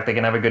contact. They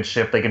can have a good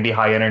shift. They can be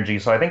high energy.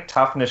 So I think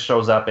toughness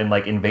shows up in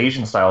like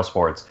invasion style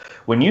sports.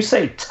 When you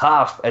say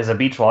tough as a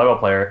beach volleyball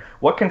player,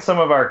 what can some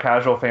of our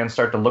casual fans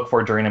start to look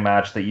for during a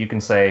match that you can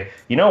say,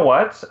 you know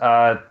what,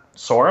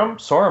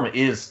 Sorum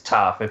is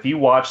tough. If you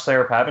watch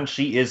Sarah Pavin,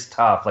 she is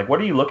tough. Like, what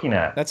are you looking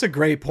at? That's a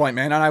great point,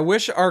 man. And I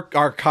wish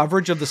our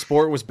coverage of the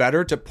sport was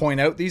better to point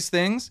out these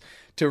things,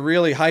 to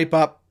really hype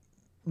up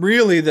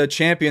really the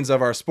champions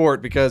of our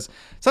sport, because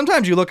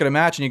sometimes you look at a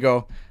match and you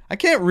go, I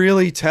can't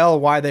really tell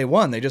why they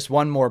won. They just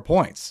won more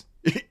points.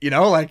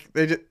 Like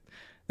they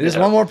just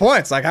won more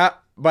points. Like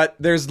but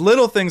there's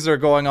little things that are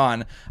going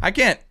on. I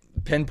can't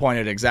pinpoint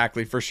it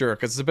exactly for sure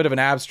because it's a bit of an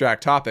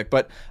abstract topic,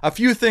 but a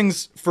few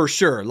things for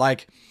sure.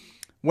 Like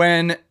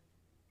when,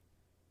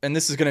 and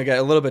this is going to get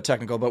a little bit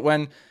technical, but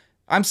when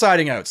I'm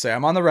siding out, say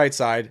I'm on the right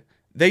side,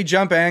 they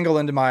jump angle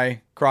into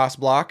my cross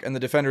block and the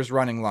defender's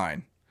running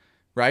line,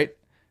 right?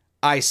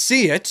 I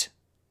see it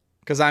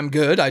because I'm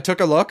good. I took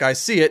a look. I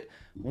see it.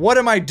 What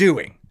am I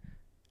doing?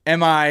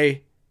 Am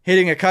I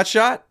hitting a cut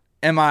shot?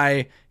 Am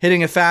I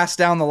hitting it fast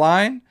down the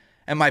line?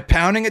 Am I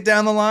pounding it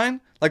down the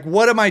line? Like,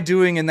 what am I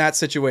doing in that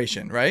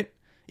situation, right?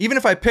 Even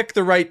if I pick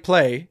the right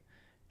play,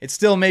 it's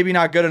still maybe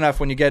not good enough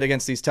when you get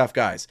against these tough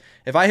guys.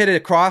 If I hit a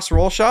cross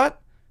roll shot,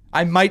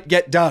 I might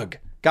get dug.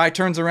 Guy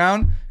turns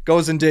around,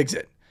 goes and digs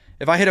it.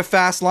 If I hit a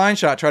fast line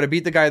shot, try to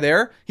beat the guy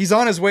there, he's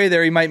on his way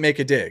there, he might make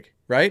a dig,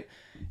 right?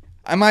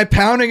 Am I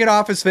pounding it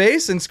off his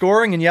face and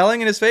scoring and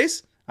yelling in his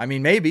face? I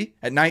mean, maybe.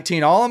 At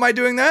 19 all, am I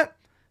doing that?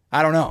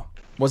 I don't know.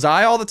 Was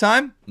I all the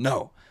time?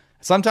 No.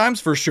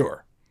 Sometimes, for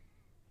sure.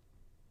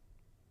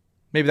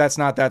 Maybe that's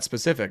not that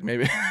specific.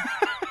 Maybe.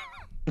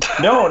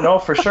 No,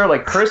 for sure.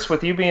 Like, Chris,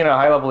 with you being a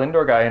high-level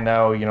indoor guy and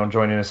now,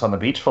 joining us on the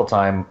beach full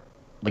time,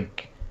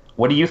 like,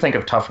 what do you think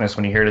of toughness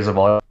when you hear it as a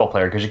volleyball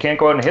player? Because you can't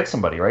go out and hit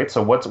somebody, right?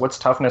 So what's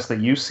toughness that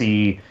you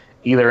see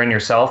either in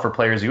yourself or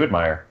players you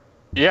admire?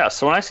 Yeah,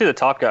 so when I see the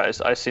top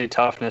guys, I see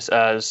toughness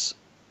as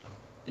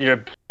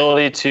your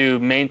ability to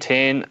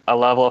maintain a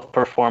level of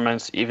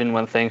performance even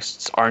when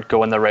things aren't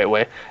going the right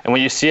way. And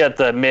what you see at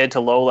the mid to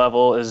low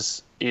level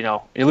is,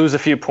 you lose a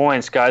few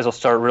points, guys will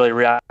start really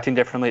reacting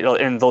differently,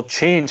 and they'll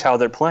change how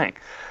they're playing.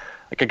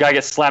 Like a guy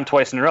gets slammed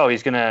twice in a row,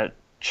 he's going to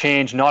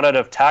change not out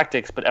of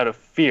tactics, but out of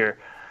fear.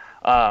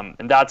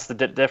 And that's the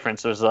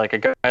difference. There's like a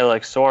guy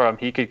like Sorum,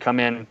 he could come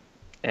in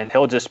and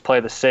he'll just play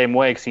the same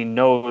way because he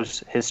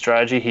knows his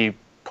strategy. He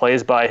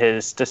plays by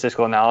his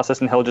statistical analysis,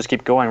 and he'll just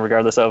keep going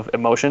regardless of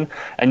emotion.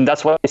 And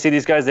that's why you see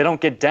these guys, they don't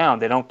get down.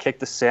 They don't kick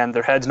the sand.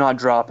 Their head's not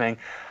dropping.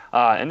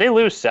 And they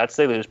lose sets.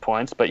 They lose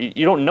points, but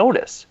you don't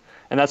notice.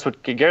 And that's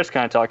what Garrett's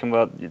kind of talking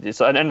about.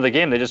 It's at the end of the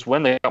game, they just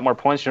win. They got more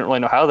points. You don't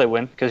really know how they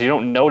win because you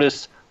don't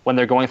notice when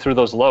they're going through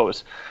those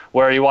lows.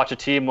 Where you watch a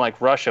team like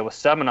Russia with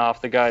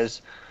Semenov, the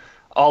guy's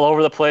all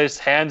over the place,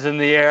 hands in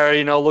the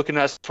air, looking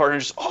at his partner,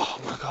 just, oh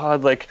my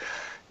God,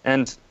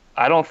 and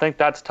I don't think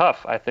that's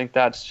tough. I think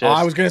that's just...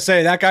 I was going to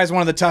say, that guy's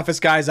one of the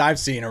toughest guys I've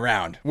seen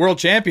around. World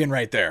champion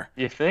right there.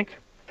 You think?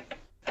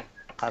 I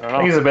don't know. I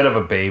think he's a bit of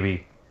a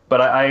baby.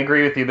 But I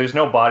agree with you. There's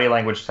no body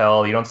language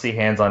tell. You don't see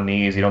hands on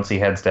knees. You don't see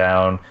heads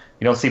down.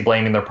 You don't see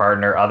blaming their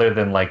partner other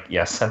than,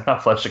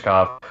 Semenov,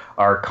 Fleshikov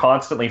are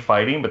constantly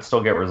fighting but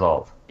still get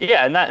resolved.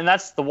 Yeah, and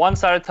that's the one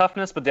side of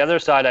toughness. But the other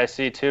side I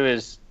see, too,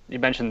 is you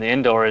mentioned the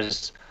indoor,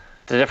 is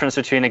the difference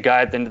between a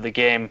guy at the end of the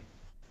game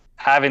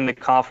having the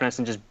confidence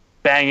and just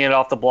banging it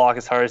off the block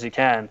as hard as he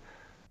can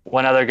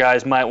when other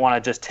guys might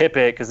want to just tip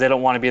it because they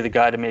don't want to be the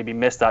guy to maybe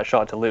miss that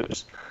shot to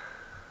lose.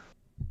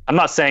 I'm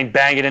not saying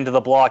bang it into the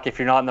block if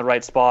you're not in the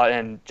right spot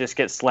and just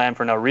get slammed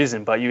for no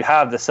reason, but you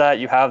have the set,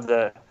 you have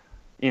the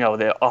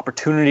the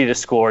opportunity to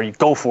score, you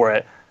go for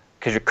it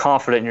because you're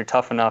confident and you're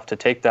tough enough to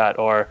take that,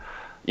 or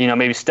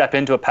maybe step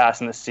into a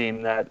pass in the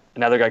seam that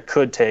another guy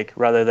could take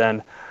rather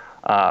than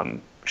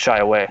shy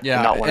away. Yeah,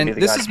 and not want to be the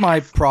this guy. is my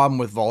problem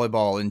with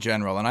volleyball in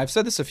general, and I've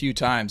said this a few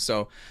times,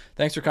 so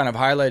thanks for kind of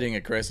highlighting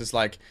it, Chris. It's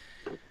like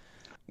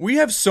we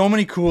have so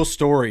many cool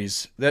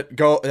stories that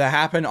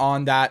happen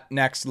on that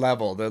next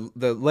level,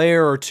 the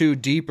layer or two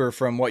deeper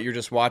from what you're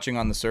just watching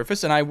on the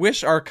surface, and I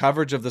wish our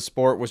coverage of the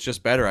sport was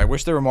just better. I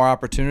wish there were more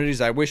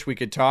opportunities. I wish we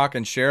could talk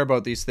and share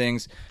about these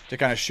things to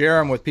kind of share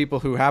them with people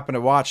who happen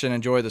to watch and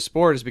enjoy the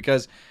sport, is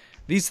because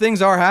these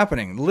things are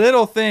happening.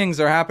 Little things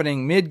are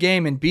happening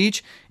mid-game in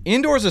beach,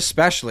 indoors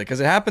especially,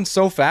 because it happens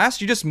so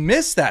fast, you just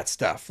miss that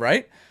stuff,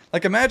 right?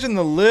 Like, imagine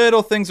the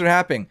little things that are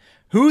happening.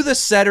 Who the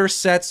setter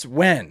sets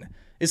when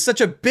is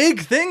such a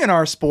big thing in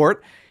our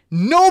sport.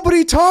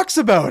 Nobody talks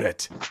about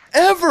it,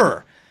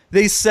 ever.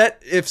 This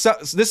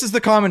is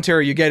the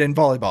commentary you get in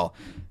volleyball.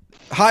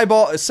 High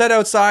ball, set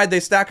outside,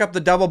 they stack up the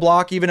double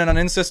block, even in an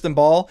in-system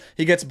ball.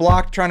 He gets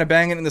blocked trying to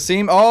bang it in the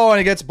seam. Oh, and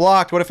he gets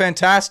blocked. What a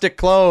fantastic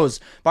close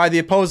by the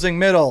opposing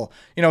middle.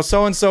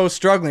 So-and-so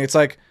struggling. It's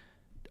like,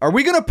 are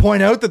we going to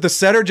point out that the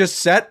setter just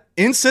set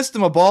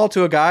in-system a ball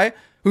to a guy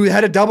who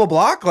had a double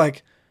block?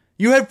 Like,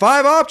 you had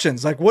 5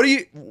 options. Like, what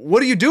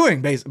are you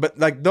doing, basically?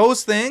 But,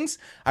 those things,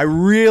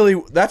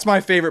 that's my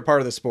favorite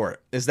part of the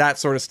sport, is that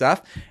sort of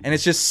stuff. And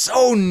it's just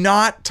so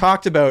not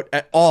talked about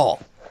at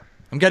all.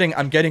 I'm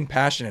getting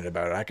passionate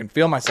about it. I can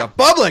feel myself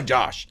bubbling,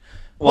 Josh.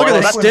 Look at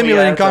this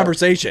stimulating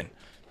conversation.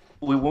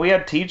 When we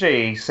had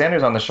TJ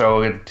Sanders on the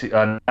show,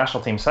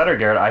 national team setter,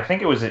 Garrett, I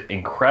think it was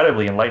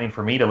incredibly enlightening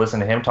for me to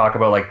listen to him talk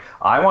about,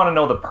 I want to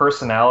know the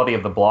personality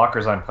of the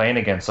blockers I'm playing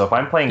against. So if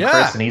I'm playing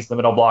Chris and he's the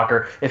middle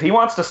blocker, if he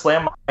wants to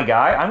slam my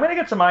guy, I'm going to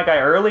get to my guy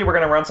early. We're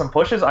going to run some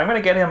pushes. I'm going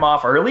to get him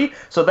off early.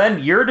 So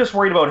then you're just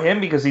worried about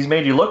him because he's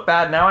made you look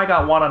bad. Now I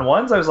got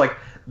one-on-ones. I was like,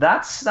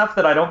 that's stuff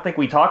that I don't think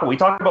we talk about. We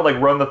talk about like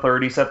run the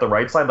 30, set the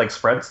right side, like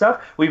spread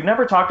stuff. We've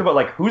never talked about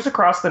like who's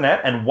across the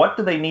net and what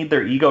do they need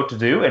their ego to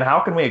do and how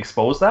can we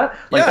expose that?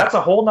 Like that's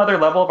a whole nother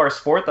level of our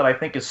sport that I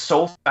think is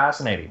so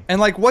fascinating.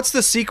 And like, what's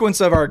the sequence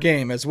of our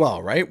game as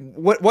well, right?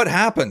 What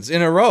happens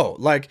in a row?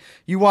 Like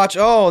you watch,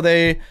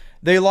 they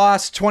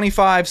lost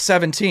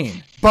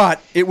 25-17,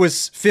 but it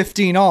was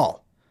 15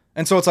 all.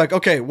 And so it's like,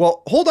 okay,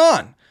 well, hold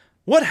on.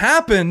 What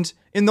happened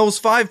in those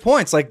 5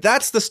 points? Like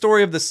that's the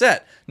story of the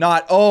set.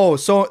 Not,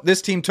 so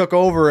this team took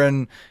over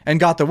and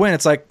got the win.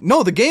 It's like,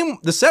 no,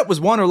 the set was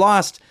won or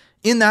lost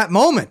in that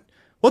moment.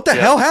 What the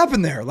hell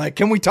happened there? Like,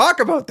 can we talk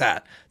about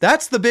that?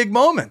 That's the big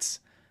moments.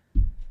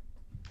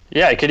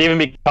 Yeah, it could even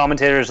be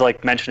commentators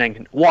like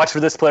mentioning, watch for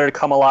this player to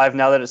come alive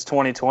now that it's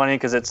 2020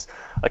 because it's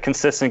a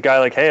consistent guy.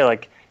 Like, hey,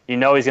 like, he's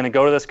going to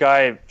go to this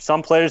guy.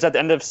 Some players at the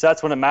end of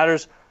sets when it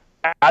matters,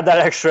 add that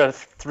extra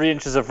 3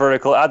 inches of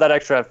vertical, add that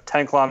extra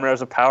 10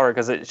 kilometers of power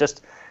because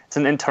it's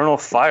an internal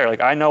fire.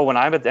 Like, I know when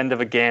I'm at the end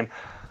of a game,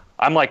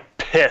 I'm like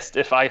pissed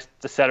if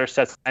the setter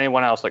sets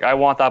anyone else. Like, I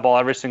want that ball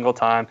every single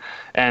time.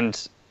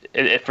 And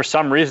if for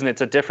some reason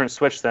it's a different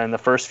switch than the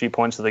first few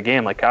points of the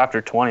game. Like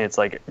after 20, it's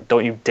like,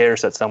 don't you dare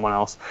set someone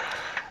else.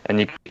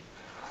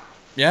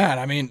 Yeah, and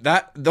I mean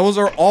those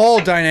are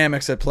all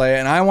dynamics at play,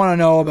 and I want to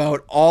know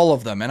about all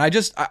of them. And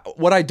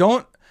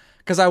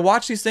because I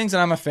watch these things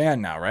and I'm a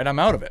fan now, right? I'm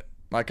out of it.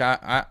 Like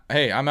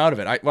I'm out of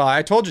it.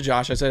 I told you,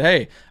 Josh. I said,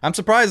 hey, I'm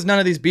surprised none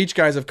of these beach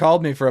guys have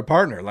called me for a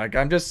partner. Like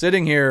I'm just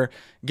sitting here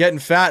getting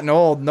fat and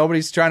old.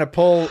 Nobody's trying to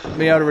pull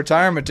me out of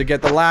retirement to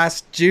get the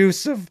last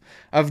juice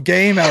of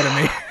game out of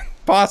me.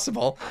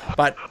 Possible,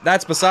 but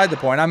that's beside the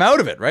point. I'm out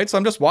of it, right? So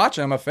I'm just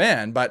watching. I'm a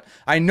fan, but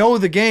I know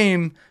the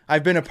game.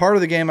 I've been a part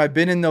of the game. I've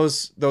been in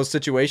those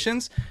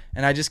situations,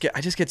 and I just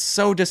get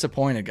so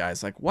disappointed,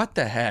 guys. Like, what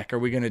the heck are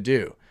we gonna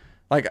do?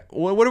 Like,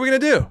 what are we gonna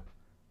do?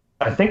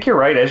 I think you're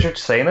right. As you're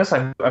saying this,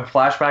 I'm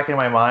flashbacking in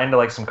my mind to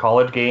like some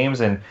college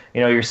games, and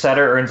your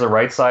setter earns a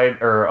right side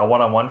or a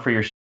one-on-one for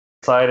your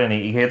side, and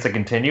he hits a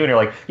continue, and you're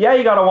like, yeah,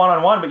 you got a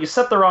one-on-one, but you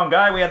set the wrong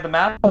guy. We had the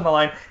match on the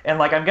line, and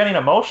like I'm getting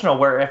emotional.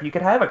 Where if you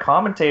could have a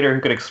commentator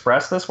who could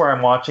express this, where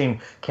I'm watching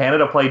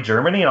Canada play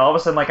Germany, and all of a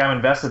sudden like I'm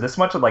invested this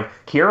much. Like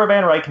Kira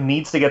Van Rijk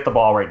needs to get the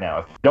ball right now.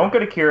 If you don't go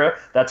to Kira,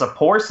 that's a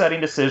poor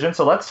setting decision.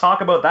 So let's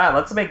talk about that.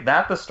 Let's make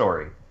that the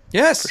story.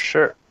 Yes, for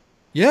sure.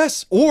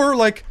 Yes, or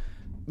like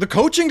the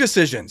coaching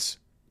decisions.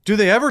 Do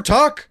they ever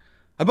talk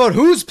about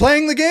who's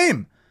playing the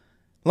game?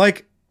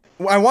 Like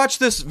I watch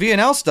this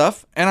VNL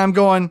stuff, and I'm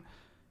going,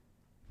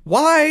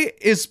 why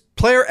is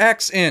player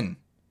X in?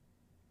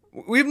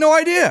 We have no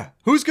idea.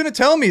 Who's going to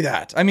tell me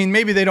that? I mean,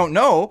 maybe they don't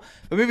know,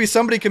 but maybe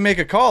somebody can make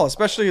a call,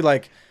 especially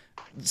like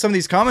some of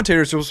these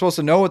commentators who are supposed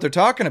to know what they're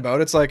talking about.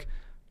 It's like,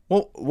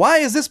 well, why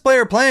is this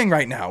player playing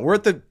right now? We're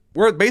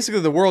at basically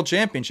the World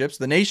Championships,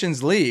 the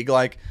Nations League.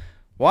 Like,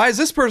 why is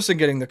this person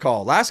getting the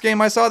call? Last game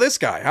I saw this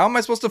guy. How am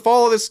I supposed to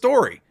follow this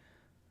story?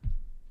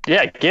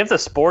 Yeah, give the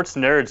sports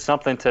nerds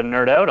something to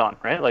nerd out on,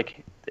 right?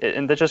 Like,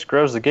 and that just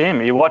grows the game.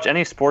 You watch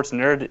any sports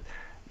nerd,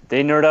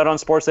 they nerd out on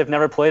sports they've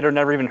never played or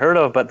never even heard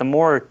of, but the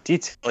more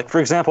detail, like for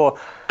example,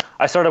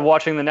 I started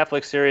watching the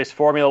Netflix series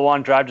Formula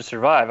One Drive to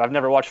Survive. I've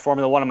never watched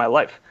Formula One in my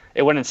life.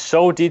 It went in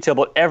so detail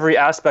about every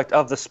aspect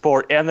of the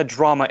sport and the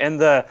drama and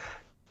the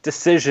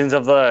decisions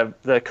of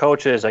the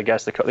coaches, I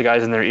guess, the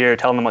guys in their ear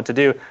telling them what to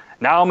do.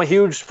 Now I'm a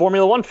huge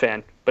Formula One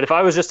fan, but if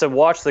I was just to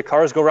watch the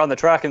cars go around the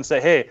track and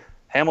say, hey,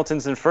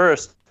 Hamilton's in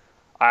first,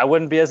 I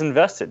wouldn't be as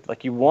invested.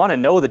 Like, you want to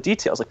know the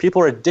details. Like,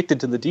 people are addicted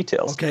to the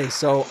details. Okay,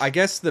 so I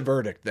guess the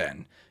verdict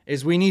then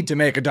is we need to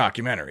make a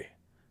documentary.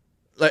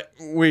 Like,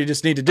 we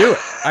just need to do it.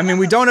 I mean,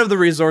 we don't have the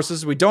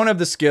resources. We don't have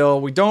the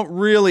skill. We don't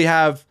really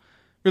have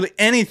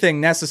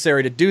anything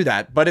necessary to do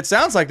that. But it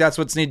sounds like that's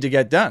what's needed to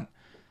get done.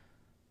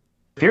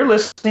 If you're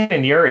listening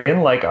and you're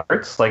in like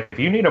arts, like if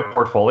you need a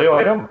portfolio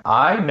item,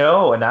 I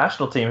know a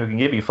national team who can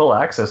give you full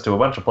access to a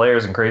bunch of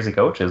players and crazy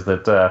coaches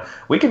that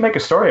we can make a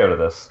story out of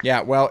this.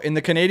 Yeah, well, in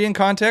the Canadian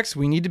context,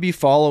 we need to be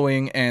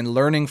following and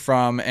learning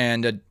from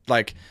and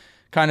like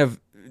kind of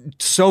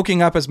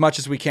soaking up as much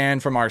as we can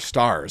from our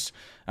stars.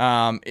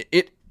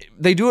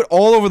 They do it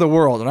all over the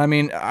world, and I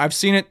mean, I've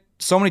seen it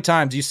so many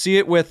times. You see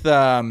it with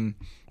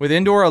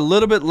indoor a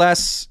little bit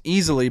less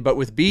easily, but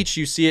with beach,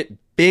 you see it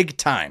big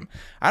time.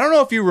 I don't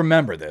know if you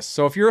remember this.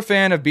 So if you're a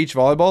fan of beach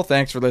volleyball,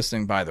 thanks for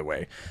listening, by the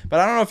way. But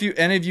I don't know if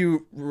any of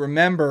you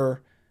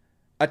remember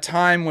a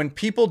time when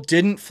people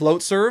didn't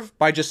float serve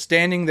by just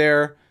standing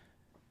there,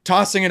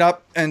 tossing it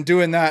up and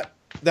doing that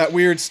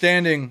weird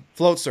standing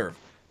float serve.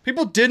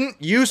 People didn't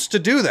used to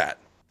do that.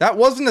 That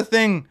wasn't a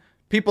thing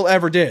people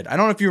ever did. I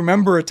don't know if you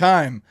remember a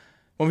time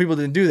when people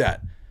didn't do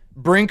that.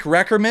 Brink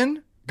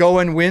Reckerman go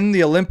and win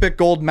the Olympic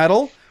gold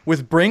medal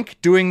with Brink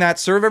doing that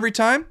serve every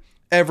time.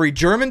 Every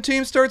German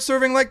team starts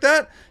serving like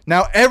that.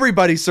 Now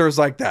everybody serves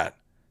like that.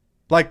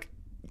 Like,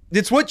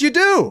 it's what you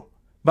do.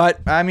 But,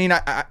 I mean,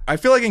 I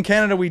feel like in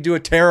Canada we do a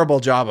terrible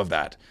job of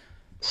that.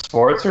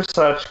 Sports are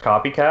such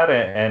copycat,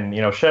 and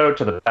shout out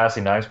to the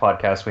Passing Knives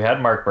podcast. We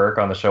had Mark Burke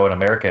on the show in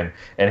American,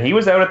 and he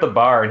was out at the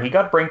bar, and he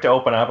got Brink to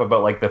open up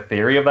about like the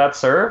theory of that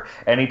serve,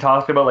 and he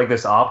talked about like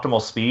this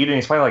optimal speed, and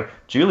he's finally like,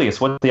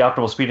 Julius, what's the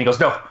optimal speed? And he goes,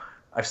 no,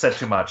 I've said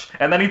too much,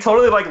 and then he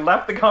totally like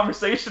left the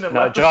conversation and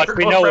left Josh, the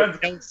we circle know of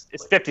friends.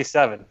 it's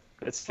 57.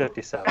 It's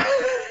 57.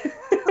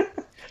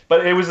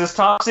 But it was this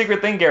top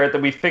secret thing, Garrett,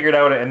 that we figured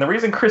out. And the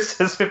reason Chris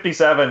says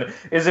 57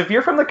 is if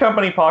you're from the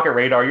company Pocket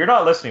Radar, you're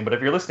not listening. But if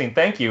you're listening,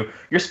 thank you.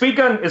 Your speed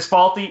gun is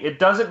faulty. It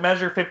doesn't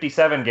measure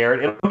 57,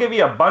 Garrett. It'll give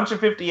you a bunch of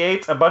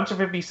 58s, a bunch of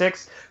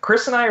 56.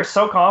 Chris and I are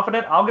so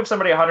confident. I'll give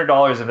somebody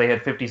 $100 if they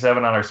hit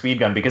 57 on our speed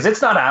gun because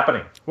it's not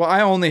happening. Well,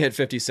 I only hit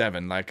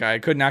 57. Like, I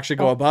couldn't actually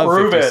go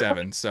above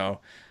 57. So,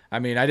 I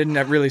mean, I didn't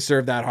really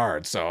serve that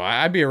hard. So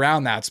I'd be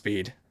around that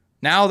speed.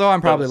 Now, though,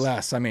 I'm probably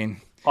less. I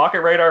mean, Pocket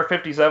Radar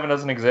 57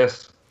 doesn't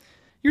exist.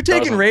 You're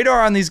taking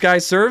radar on these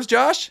guys' serves,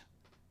 Josh?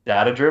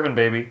 Data driven,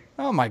 baby.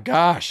 Oh my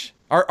gosh.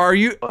 Are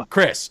you,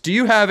 Chris, do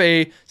you have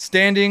a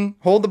standing,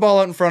 hold the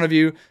ball out in front of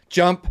you,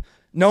 jump,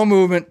 no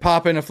movement,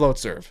 pop in a float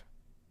serve?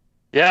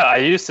 Yeah, I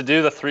used to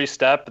do the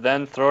 3-step,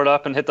 then throw it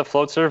up and hit the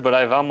float serve, but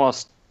I've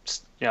almost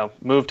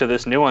moved to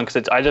this new one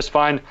because I just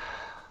find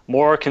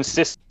more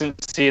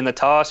consistency in the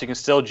toss. You can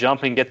still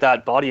jump and get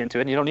that body into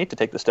it, and you don't need to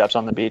take the steps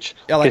on the beach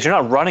because you're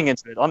not running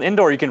into it. On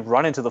indoor, you can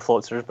run into the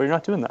float serve, but you're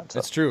not doing that. So.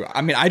 That's true.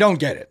 I mean, I don't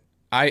get it.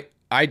 I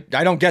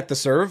don't get the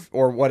serve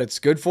or what it's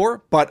good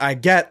for, but I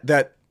get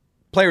that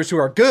players who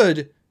are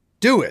good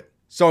do it.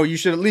 So you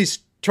should at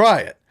least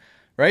try it,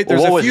 right? There's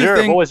what a few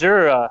things. What was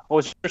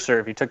your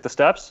serve? You took the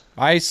steps?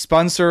 I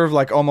spun serve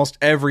like almost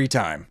every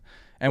time,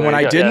 and when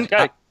I didn't,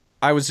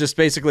 I was just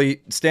basically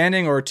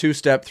standing or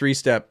 2-step,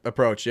 3-step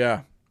approach.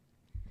 Yeah.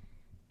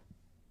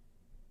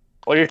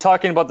 Well, you're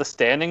talking about the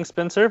standing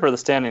spin serve or the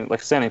standing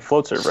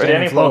float serve, right?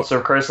 Standing float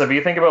serve, Chris. If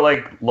you think about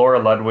like Laura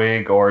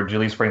Ludwig or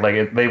Julie Spring,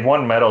 like they've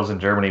won medals in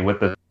Germany with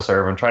the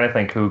serve. I'm trying to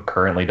think who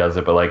currently does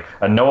it, but like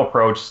a no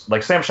approach,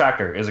 like Sam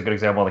Schachter is a good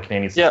example in the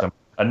Canadian system.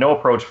 A no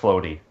approach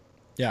floaty.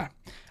 Yeah,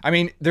 I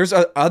mean, there's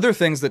other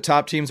things that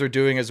top teams are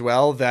doing as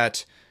well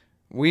that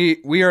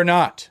we are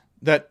not,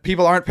 that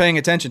people aren't paying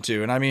attention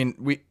to, and I mean,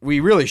 we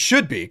really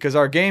should be because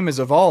our game is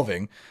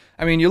evolving.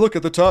 I mean, you look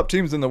at the top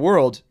teams in the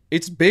world,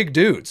 it's big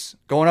dudes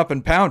going up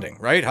and pounding,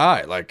 right?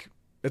 High. Like,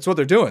 that's what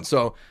they're doing.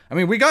 So, I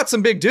mean, we got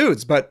some big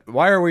dudes, but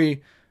why are we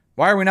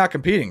not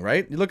competing,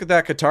 right? You look at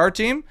that Qatar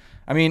team.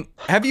 I mean,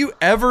 have you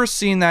ever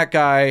seen that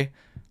guy,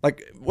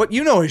 like,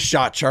 his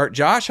shot chart,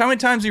 Josh? How many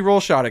times he roll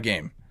shot a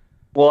game?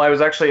 Well, I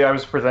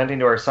was presenting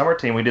to our summer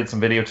team. We did some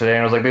video today,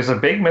 and I was like, there's a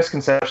big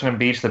misconception in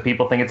beach that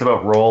people think it's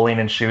about rolling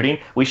and shooting.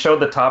 We showed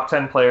the top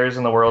 10 players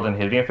in the world in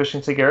hitting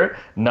efficiency, Garrett.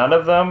 None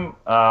of them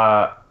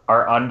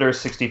are under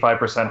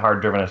 65%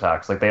 hard-driven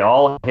attacks. Like, they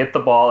all hit the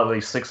ball at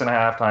least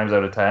 6.5 times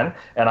out of 10,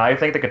 and I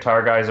think the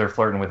Qatar guys are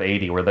flirting with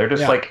 80, where they're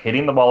just, like,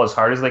 hitting the ball as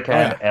hard as they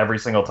can every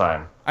single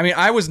time. I mean,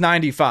 I was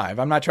 95.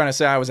 I'm not trying to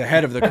say I was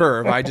ahead of the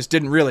curve. I just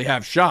didn't really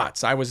have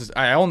shots. I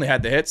only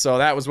had the hit, so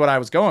that was what I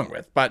was going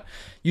with. But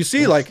you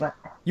see, like,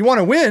 you want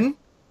to win,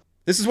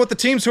 this is what the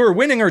teams who are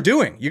winning are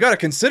doing. You got to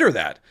consider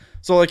that.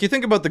 So, like, you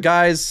think about the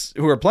guys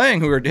who are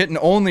playing, who are hitting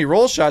only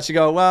roll shots, you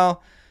go,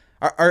 well,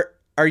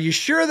 are you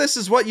sure this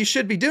is what you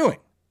should be doing?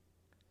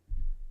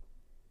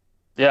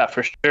 Yeah,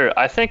 for sure.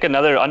 I think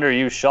another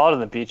underused shot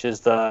on the beach is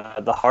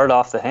the hard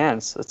off the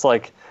hands. It's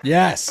like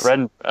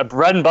a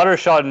bread and butter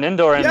shot in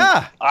indoor, and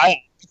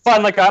I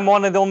find like I'm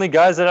one of the only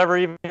guys that ever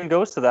even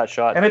goes to that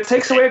shot. And it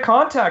takes away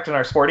contact in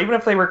our sport, even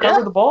if they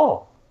recover the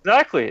ball.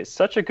 Exactly. It's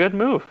such a good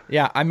move.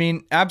 Yeah, I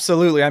mean,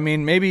 absolutely. I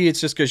mean, maybe it's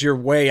just because you're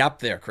way up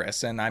there,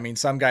 Chris. And I mean,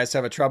 some guys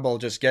have a trouble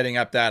just getting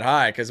up that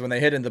high because when they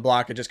hit in the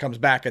block, it just comes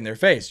back in their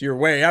face. You're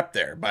way up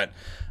there. But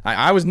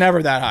I was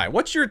never that high.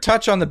 What's your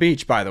touch on the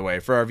beach, by the way,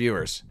 for our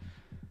viewers?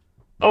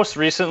 Most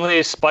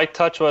recently, spike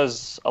touch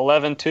was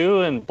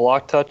 11.2 and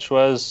block touch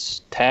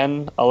was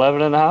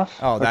 10.11.5.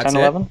 Oh, that's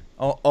 10, it?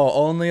 Oh,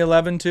 only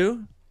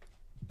 11.2?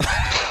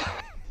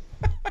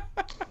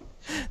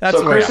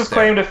 So Chris's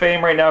claim to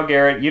fame right now,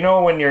 Garrett, you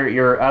know when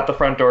you're at the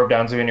front door of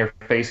Downsview and you're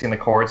facing the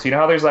courts, you know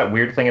how there's that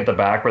weird thing at the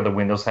back where the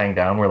windows hang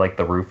down, where like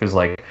the roof is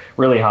like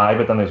really high,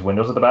 but then there's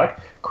windows at the back?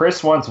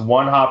 Chris once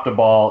one-hopped a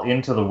ball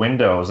into the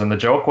windows, and the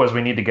joke was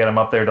we need to get him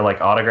up there to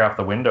like autograph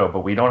the window, but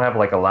we don't have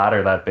like a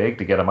ladder that big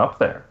to get him up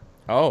there.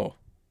 Oh.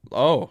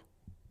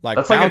 Like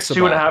that's like a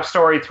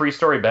 2.5-story,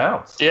 3-story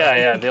bounce.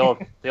 Yeah, the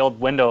old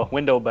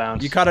window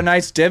bounce. You caught a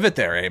nice divot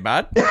there, eh,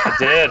 bud? I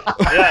did.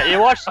 Yeah, you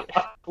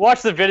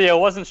watch the video. It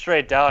wasn't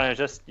straight down. It was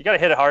just you got to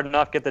hit it hard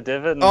enough, get the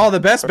divot. The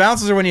best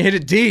bounces are when you hit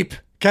it deep,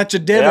 catch a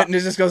divot, and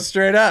it just goes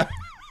straight up.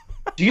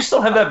 Do you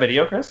still have that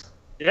video, Chris?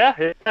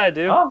 Yeah, I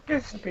do. Oh,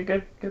 okay,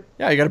 good.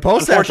 Yeah, you got to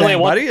post that thing,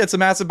 buddy. It's a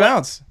massive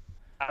bounce.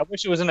 I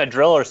wish it was in a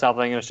drill or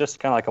something. It was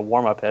just kind of like a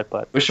warm-up hit,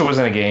 but wish it was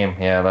in a game.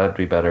 Yeah, that'd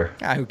be better.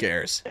 Who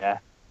cares? Yeah.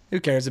 Who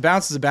cares? A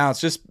bounce is a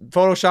bounce. Just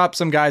Photoshop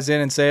some guys in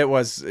and say it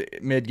was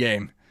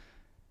mid-game.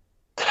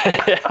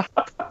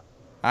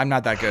 I'm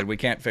not that good. We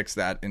can't fix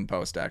that in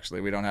post,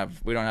 actually. We don't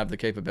have the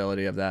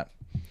capability of that.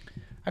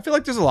 I feel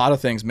like there's a lot of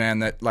things, man,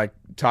 that like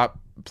top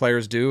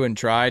players do and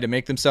try to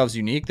make themselves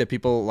unique that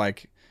people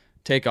like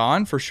take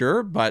on for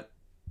sure. But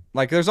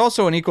like, there's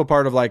also an equal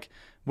part of like,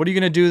 what are you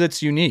going to do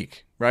that's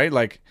unique, right?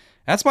 Like,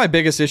 that's my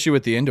biggest issue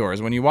with the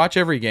indoors. When you watch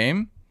every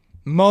game,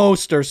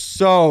 most are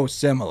so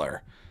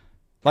similar.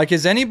 Like,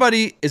 is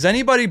anybody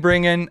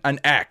bringing an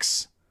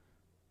X?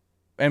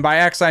 And by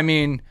X, I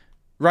mean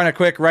run a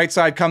quick right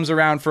side comes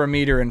around for a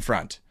meter in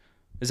front.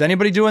 Is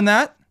anybody doing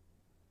that?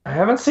 I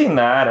haven't seen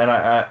that, and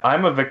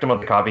I'm a victim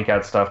of the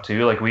copycat stuff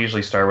too. Like, we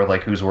usually start with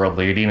like who's world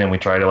leading, and we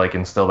try to like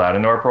instill that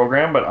into our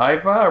program. But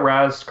I've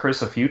razzed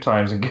Chris a few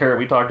times, and Garrett,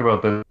 we talked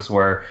about this,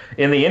 where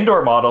in the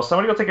indoor model,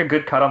 somebody will take a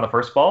good cut on the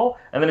first ball,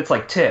 and then it's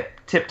like tip.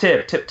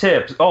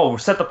 Oh,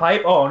 set the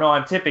pipe. Oh no,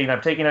 I'm tipping.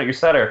 I'm taking out your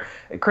setter.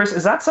 Chris,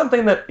 is that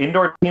something that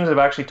indoor teams have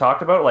actually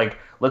talked about? Like,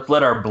 let's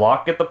let our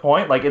block get the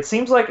point. Like, it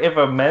seems like if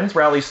a men's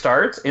rally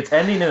starts, it's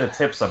ending in a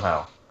tip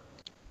somehow.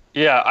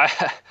 Yeah,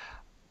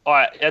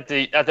 at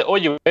the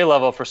OUA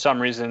level, for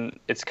some reason,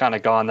 it's kind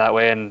of gone that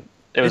way, and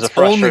it was It's a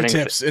frustrating. only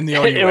tips in the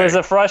OUA. It was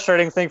a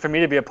frustrating thing for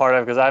me to be a part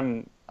of because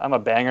I'm a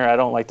banger. I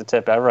don't like to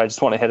tip ever. I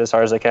just want to hit as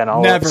hard as I can.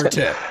 Never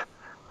tip.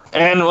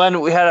 And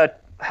when we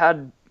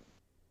had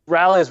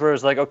rallies where it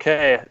was like,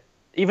 okay,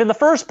 even the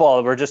first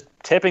ball, we're just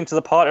tipping to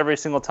the pot every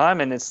single time,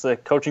 and it's the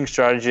coaching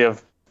strategy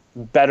of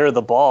better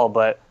the ball.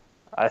 But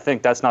I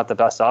think that's not the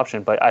best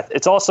option. But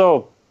it's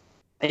also,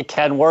 it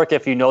can work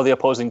if you know the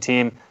opposing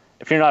team.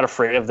 If you're not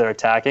afraid of their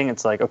attacking,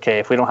 it's like, okay,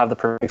 if we don't have the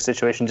perfect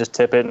situation, just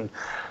tip it, and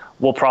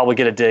we'll probably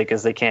get a dig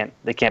because they can't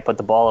put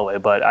the ball away.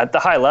 But at the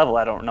high level,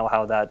 I don't know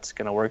how that's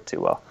going to work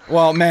too well.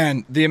 Well,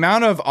 man, the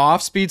amount of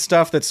off-speed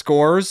stuff that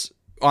scores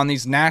on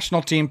these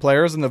national team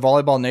players in the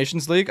Volleyball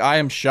Nations League, I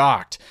am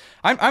shocked.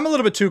 I'm a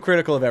little bit too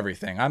critical of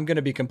everything. I'm going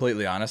to be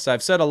completely honest.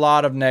 I've said a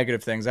lot of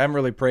negative things. I haven't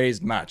really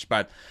praised much.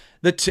 But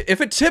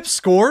if a tip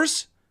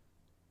scores,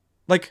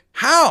 like,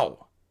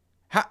 how?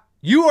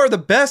 You are the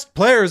best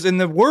players in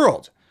the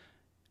world.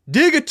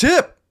 Dig a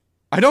tip.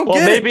 I don't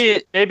get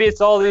it. Maybe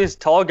it's all these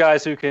tall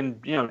guys who can,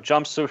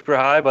 jump super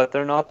high, but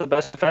they're not the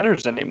best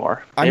defenders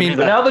anymore. But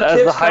now the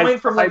tip's coming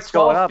from like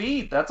 12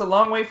 feet. That's a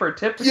long way for a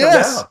tip to come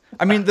down.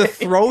 I mean, the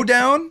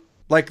throwdown,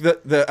 like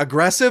the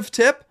aggressive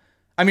tip,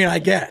 I mean, I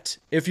get.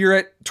 If you're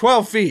at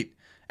 12 feet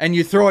and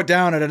you throw it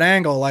down at an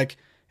angle, like,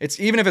 it's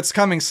even if it's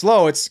coming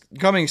slow, it's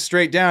coming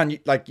straight down,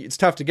 like, it's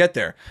tough to get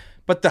there.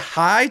 But the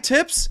high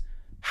tips,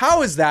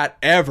 how is that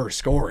ever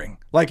scoring?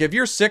 Like, if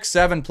you're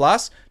 6'7"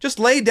 plus, just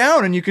lay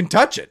down and you can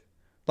touch it.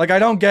 Like, I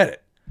don't get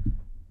it.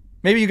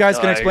 Maybe you guys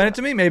can explain it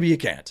to me. Maybe you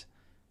can't.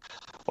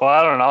 Well,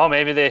 I don't know.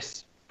 Maybe they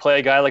play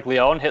a guy like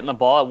Leon hitting the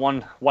ball at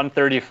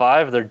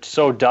 135. They're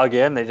so dug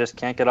in, they just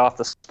can't get off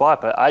the spot.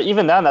 But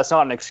even then, that's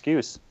not an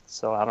excuse.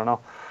 So I don't know.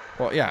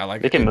 Well, yeah,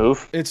 like, they can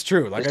move. It's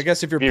true. Like, I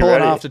guess if you're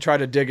pulling off to try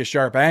to dig a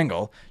sharp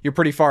angle, you're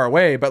pretty far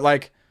away. But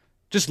like,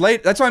 just lay.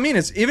 That's what I mean.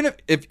 Is even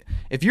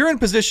if you're in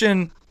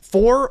position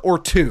 4 or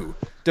 2,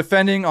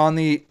 defending on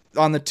the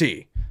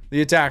tee,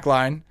 the attack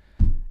line,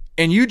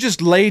 and you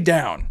just lay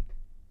down,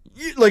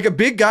 like, a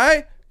big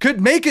guy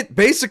could make it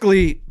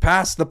basically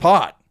past the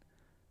pot.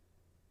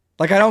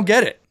 Like, I don't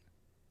get it.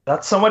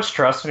 That's so much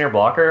trust in your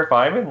blocker. If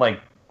I'm in, like,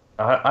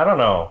 I don't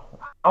know.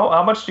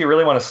 How much do you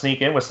really want to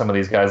sneak in with some of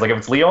these guys? Like, if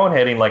it's Leon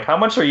hitting, like, how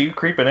much are you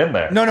creeping in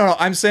there? No.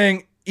 I'm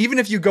saying even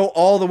if you go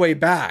all the way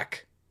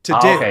back to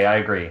dig. Okay, I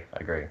agree.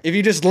 If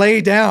you just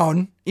lay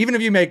down, even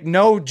if you make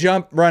no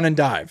jump, run, and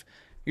dive,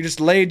 you just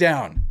lay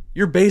down,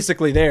 you're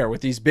basically there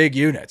with these big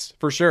units,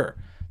 for sure.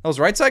 Those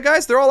right side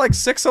guys, they're all like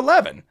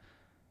 6'11".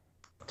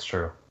 That's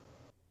true.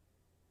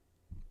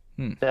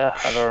 Yeah,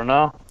 I don't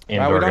know. We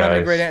don't have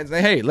any great answers.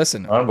 Hey,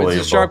 listen,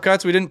 this is Sharp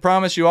Cuts. We didn't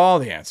promise you all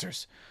the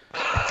answers.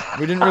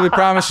 We didn't really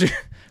promise you.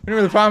 We didn't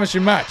really promise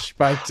you much,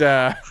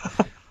 but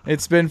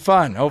it's been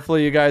fun.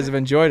 Hopefully, you guys have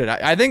enjoyed it.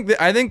 I think.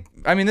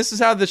 I mean, this is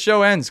how the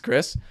show ends,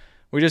 Chris.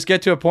 We just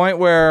get to a point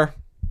where.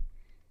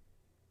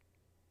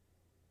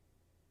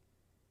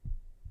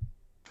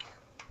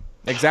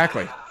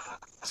 Exactly.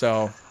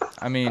 So,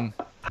 I mean,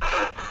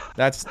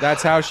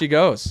 that's how she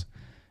goes.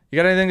 You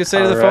got anything to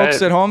say to the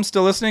folks at home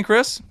still listening,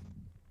 Chris?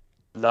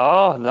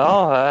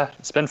 No.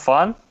 It's been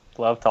fun.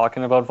 Love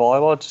talking about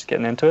volleyball. Just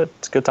getting into it.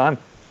 It's a good time.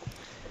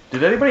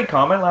 Did anybody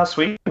comment last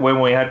week when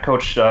we had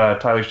Coach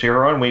Tyler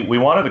Shearer on? We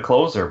wanted a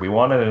closer. We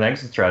wanted an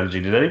exit strategy.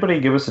 Did anybody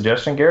give a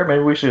suggestion, Garrett?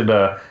 Maybe we should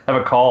have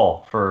a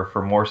call for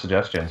more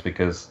suggestions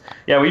because,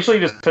 yeah, we usually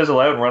just fizzle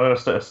out and run out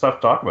of stuff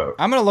to talk about.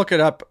 I'm going to look it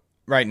up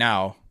right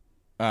now.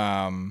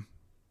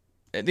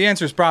 The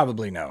answer is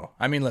probably no.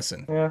 I mean,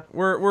 listen,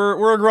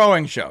 we're a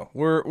growing show.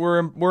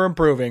 We're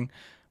improving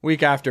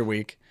week after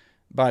week.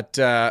 But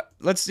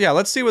let's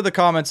see what the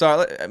comments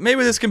are.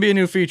 Maybe this can be a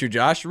new feature,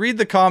 Josh. Read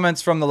the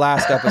comments from the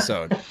last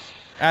episode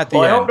at the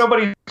end. I hope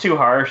nobody's too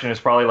harsh and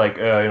it's probably like,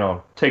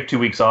 take 2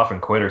 weeks off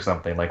and quit or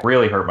something. Like,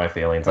 really hurt my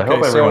feelings. I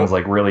hope everyone's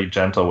like really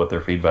gentle with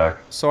their feedback.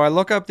 So I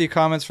look up the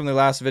comments from the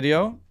last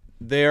video.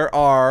 There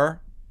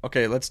are,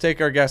 okay, let's take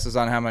our guesses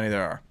on how many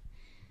there are.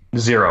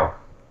 0.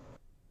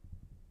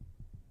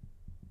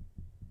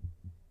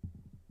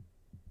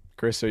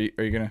 Chris, are you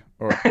gonna?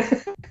 Or...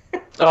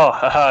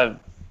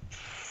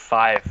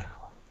 5.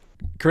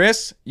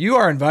 Chris, you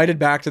are invited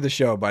back to the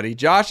show, buddy.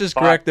 Josh is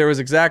correct. There was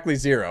exactly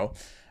 0.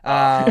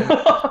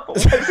 Why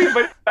is he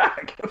invited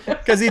back?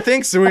 Because he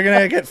thinks we're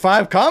going to get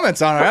 5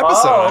 comments on our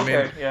episode. Oh, okay.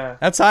 I mean, yeah.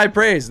 That's high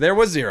praise. There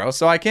was 0,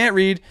 so I can't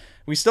read.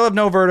 We still have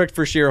no verdict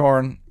for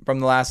Sheerhorn from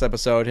the last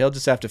episode. He'll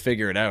just have to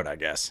figure it out, I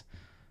guess.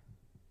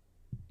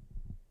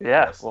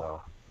 Yeah.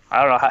 Well,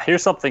 I don't know.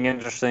 Here's something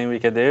interesting we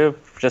could do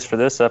just for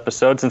this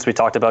episode, since we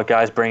talked about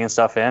guys bringing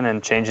stuff in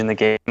and changing the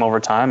game over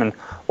time. And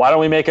why don't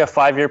we make a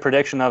 5-year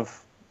prediction of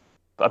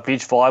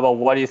beach volleyball?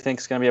 What do you think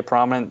is going to be a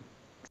prominent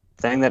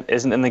thing that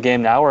isn't in the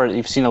game now, or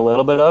you've seen a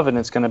little bit of, and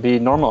it's going to be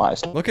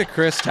normalized? Look at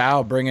Chris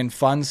Tao bringing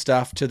fun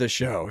stuff to the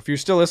show. If you're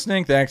still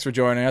listening, thanks for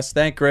joining us.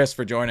 Thank Chris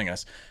for joining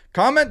us.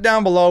 Comment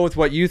down below with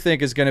what you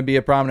think is going to be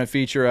a prominent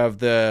feature of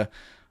the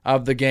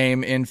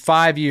game in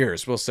 5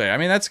 years, we'll say. I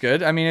mean, that's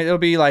good. I mean, it'll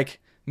be like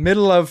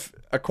middle of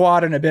a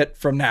quad and a bit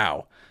from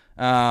now.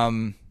 I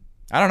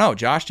don't know.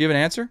 Josh, do you have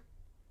an answer?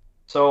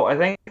 So I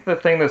think the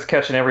thing that's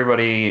catching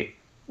everybody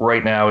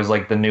right now is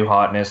like the new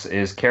hotness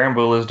is Karen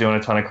Bula's doing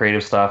a ton of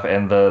creative stuff,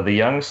 and the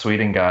young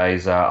Sweden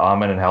guys,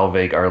 Amund and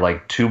Helvig, are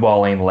like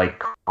 2-balling like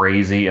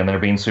crazy, and they're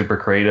being super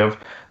creative.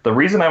 The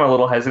reason I'm a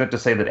little hesitant to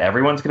say that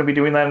everyone's going to be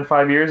doing that in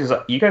 5 years is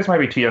you guys might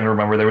be too young to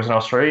remember. There was an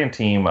Australian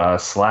team,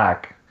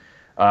 Slack.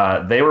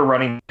 They were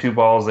running 2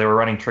 balls, they were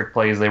running trick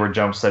plays, they were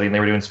jump setting, they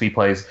were doing speed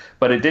plays,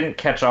 but it didn't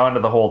catch on to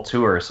the whole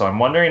tour. So I'm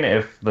wondering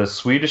if the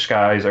Swedish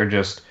guys are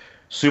just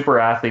super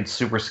athletes,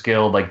 super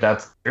skilled, like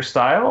that's their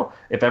style,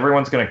 if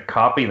everyone's going to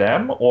copy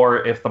them,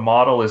 or if the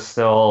model is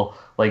still,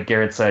 like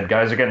Garrett said,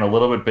 guys are getting a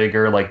little bit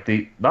bigger. Like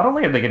not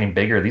only are they getting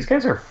bigger, these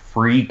guys are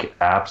freak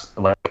apps,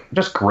 like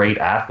just great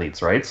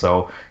athletes, right?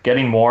 So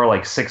getting more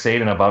like 6'8"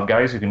 and above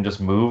guys who can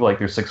just move like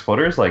they're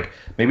 6-footers, like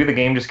maybe the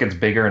game just gets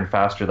bigger and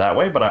faster that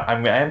way. But I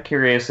am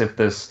curious if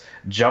this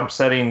jump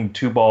setting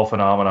 2-ball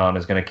phenomenon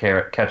is going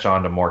to catch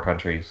on to more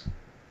countries.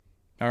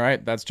 All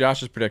right, that's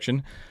Josh's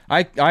prediction.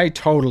 I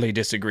totally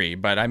disagree,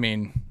 but I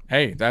mean,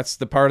 hey, that's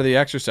the part of the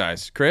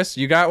exercise. Chris,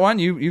 you got one?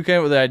 You came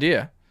up with the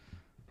idea.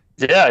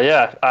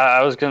 Yeah.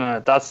 I was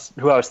gonna. That's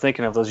who I was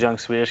thinking of. Those young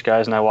Swedish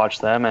guys, and I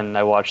watched them, and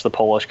I watched the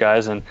Polish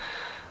guys, and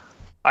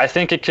I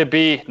think it could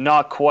be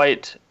not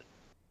quite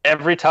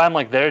every time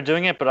like they're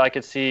doing it, but I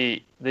could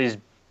see these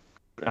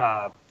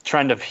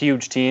trend of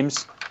huge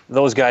teams,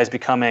 those guys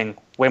becoming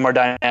way more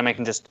dynamic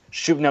and just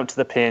shooting out to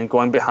the pin,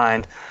 going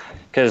behind,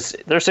 because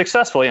they're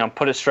successful.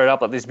 Put it straight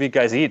up, let these big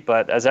guys eat.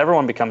 But as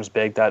everyone becomes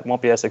big, that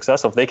won't be as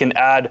successful. If they can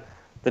add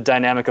the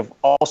dynamic of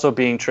also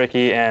being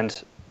tricky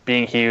and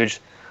being huge.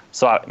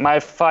 So my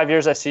 5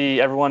 years, I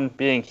see everyone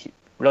being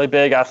really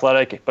big,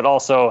 athletic, but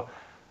also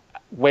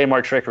way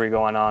more trickery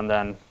going on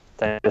than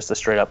just the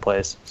straight up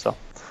plays. So.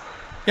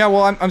 Yeah,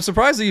 well, I'm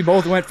surprised that you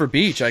both went for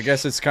beach. I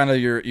guess it's kind of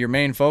your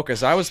main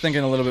focus. I was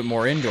thinking a little bit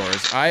more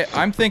indoors.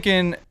 I'm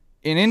thinking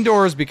in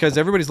indoors because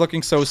everybody's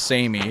looking so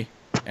samey,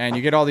 and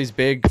you get all these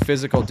big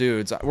physical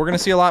dudes. We're going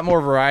to see a lot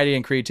more variety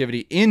and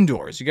creativity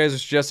indoors. You guys are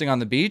suggesting on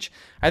the beach.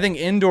 I think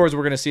indoors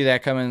we're going to see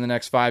that come in the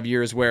next 5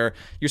 years, where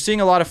you're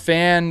seeing a lot of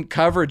fan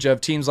coverage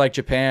of teams like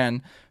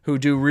Japan who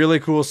do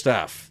really cool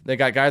stuff. They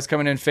got guys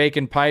coming in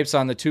faking pipes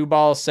on the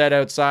 2-ball set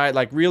outside,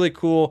 like really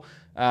cool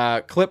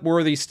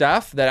clip-worthy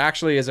stuff that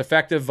actually is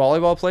effective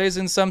volleyball plays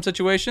in some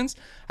situations.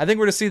 I think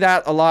we're going to see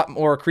that a lot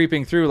more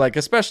creeping through, like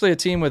especially a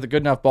team with a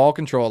good enough ball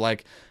control.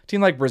 Like a team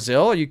like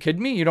Brazil, are you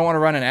kidding me? You don't want to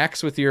run an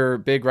X with your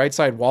big right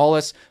side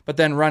Wallace, but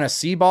then run a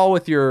C ball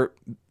with your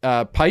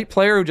pipe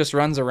player who just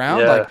runs around.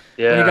 When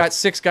you got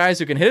 6 guys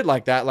who can hit it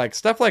like that, like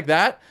stuff like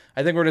that,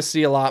 I think we're going to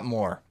see a lot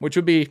more, which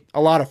would be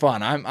a lot of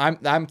fun.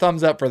 I'm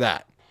thumbs up for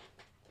that.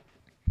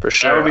 For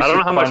sure. That would be I don't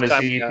know how much fun to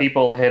time see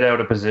people hit out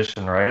a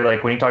position, right?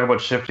 Like when you talk about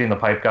shifting the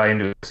pipe guy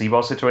into a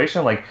C-ball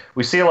situation, like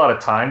we see a lot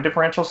of time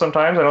differential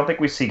sometimes. I don't think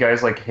we see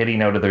guys like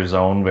hitting out of their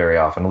zone very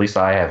often. At least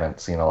I haven't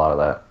seen a lot of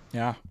that.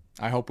 Yeah,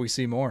 I hope we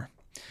see more.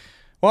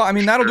 Well, I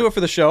mean, that'll do it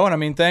for the show. And I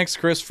mean, thanks,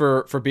 Chris,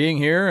 for being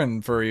here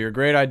and for your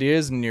great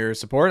ideas and your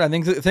support. I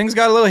think things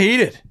got a little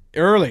heated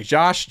early.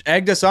 Josh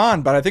egged us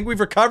on, but I think we've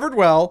recovered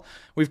well.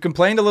 We've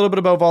complained a little bit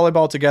about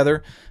volleyball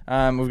together.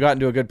 We've gotten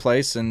to a good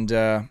place. And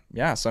so,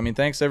 I mean,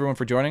 thanks everyone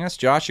for joining us.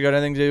 Josh, you got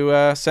anything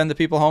to send the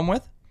people home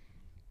with?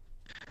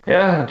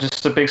 Yeah,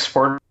 just a big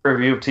sport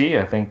review of T.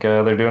 I think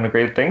they're doing a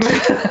great thing.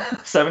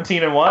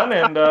 17-1,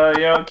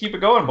 and keep it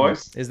going,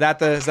 boys. Is that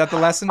the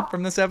lesson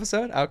from this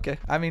episode? Okay,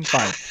 I mean,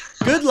 fine.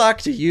 Good luck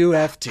to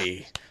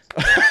UFT.